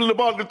there dribbling the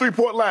ball at the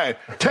 3-point line.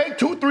 Take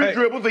 2-3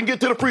 dribbles and get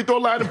to the free throw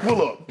line and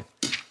pull up.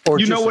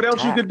 You know what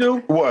else you could do?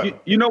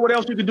 What? You know what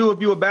else you could do if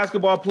you're a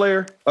basketball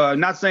player?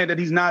 Not saying that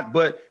he's not,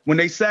 but when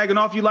they sagging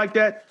off you like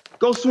that,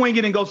 go swing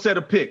it and go set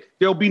a pick.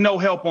 There'll be no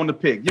help on the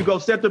pick. You go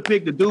set the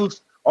pick, the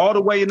dude's all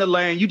the way in the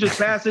lane. You just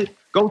pass it,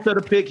 go set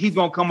a pick. He's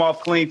going to come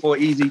off clean for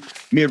an easy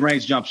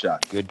mid-range jump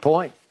shot. Good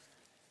point.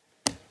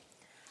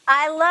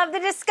 I love the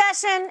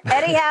discussion.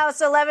 Eddie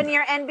House,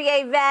 11-year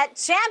NBA vet,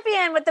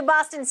 champion with the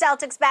Boston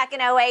Celtics back in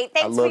 2008.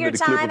 Thanks for your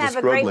time. Have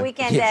a great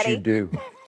weekend, yes, Eddie. You do.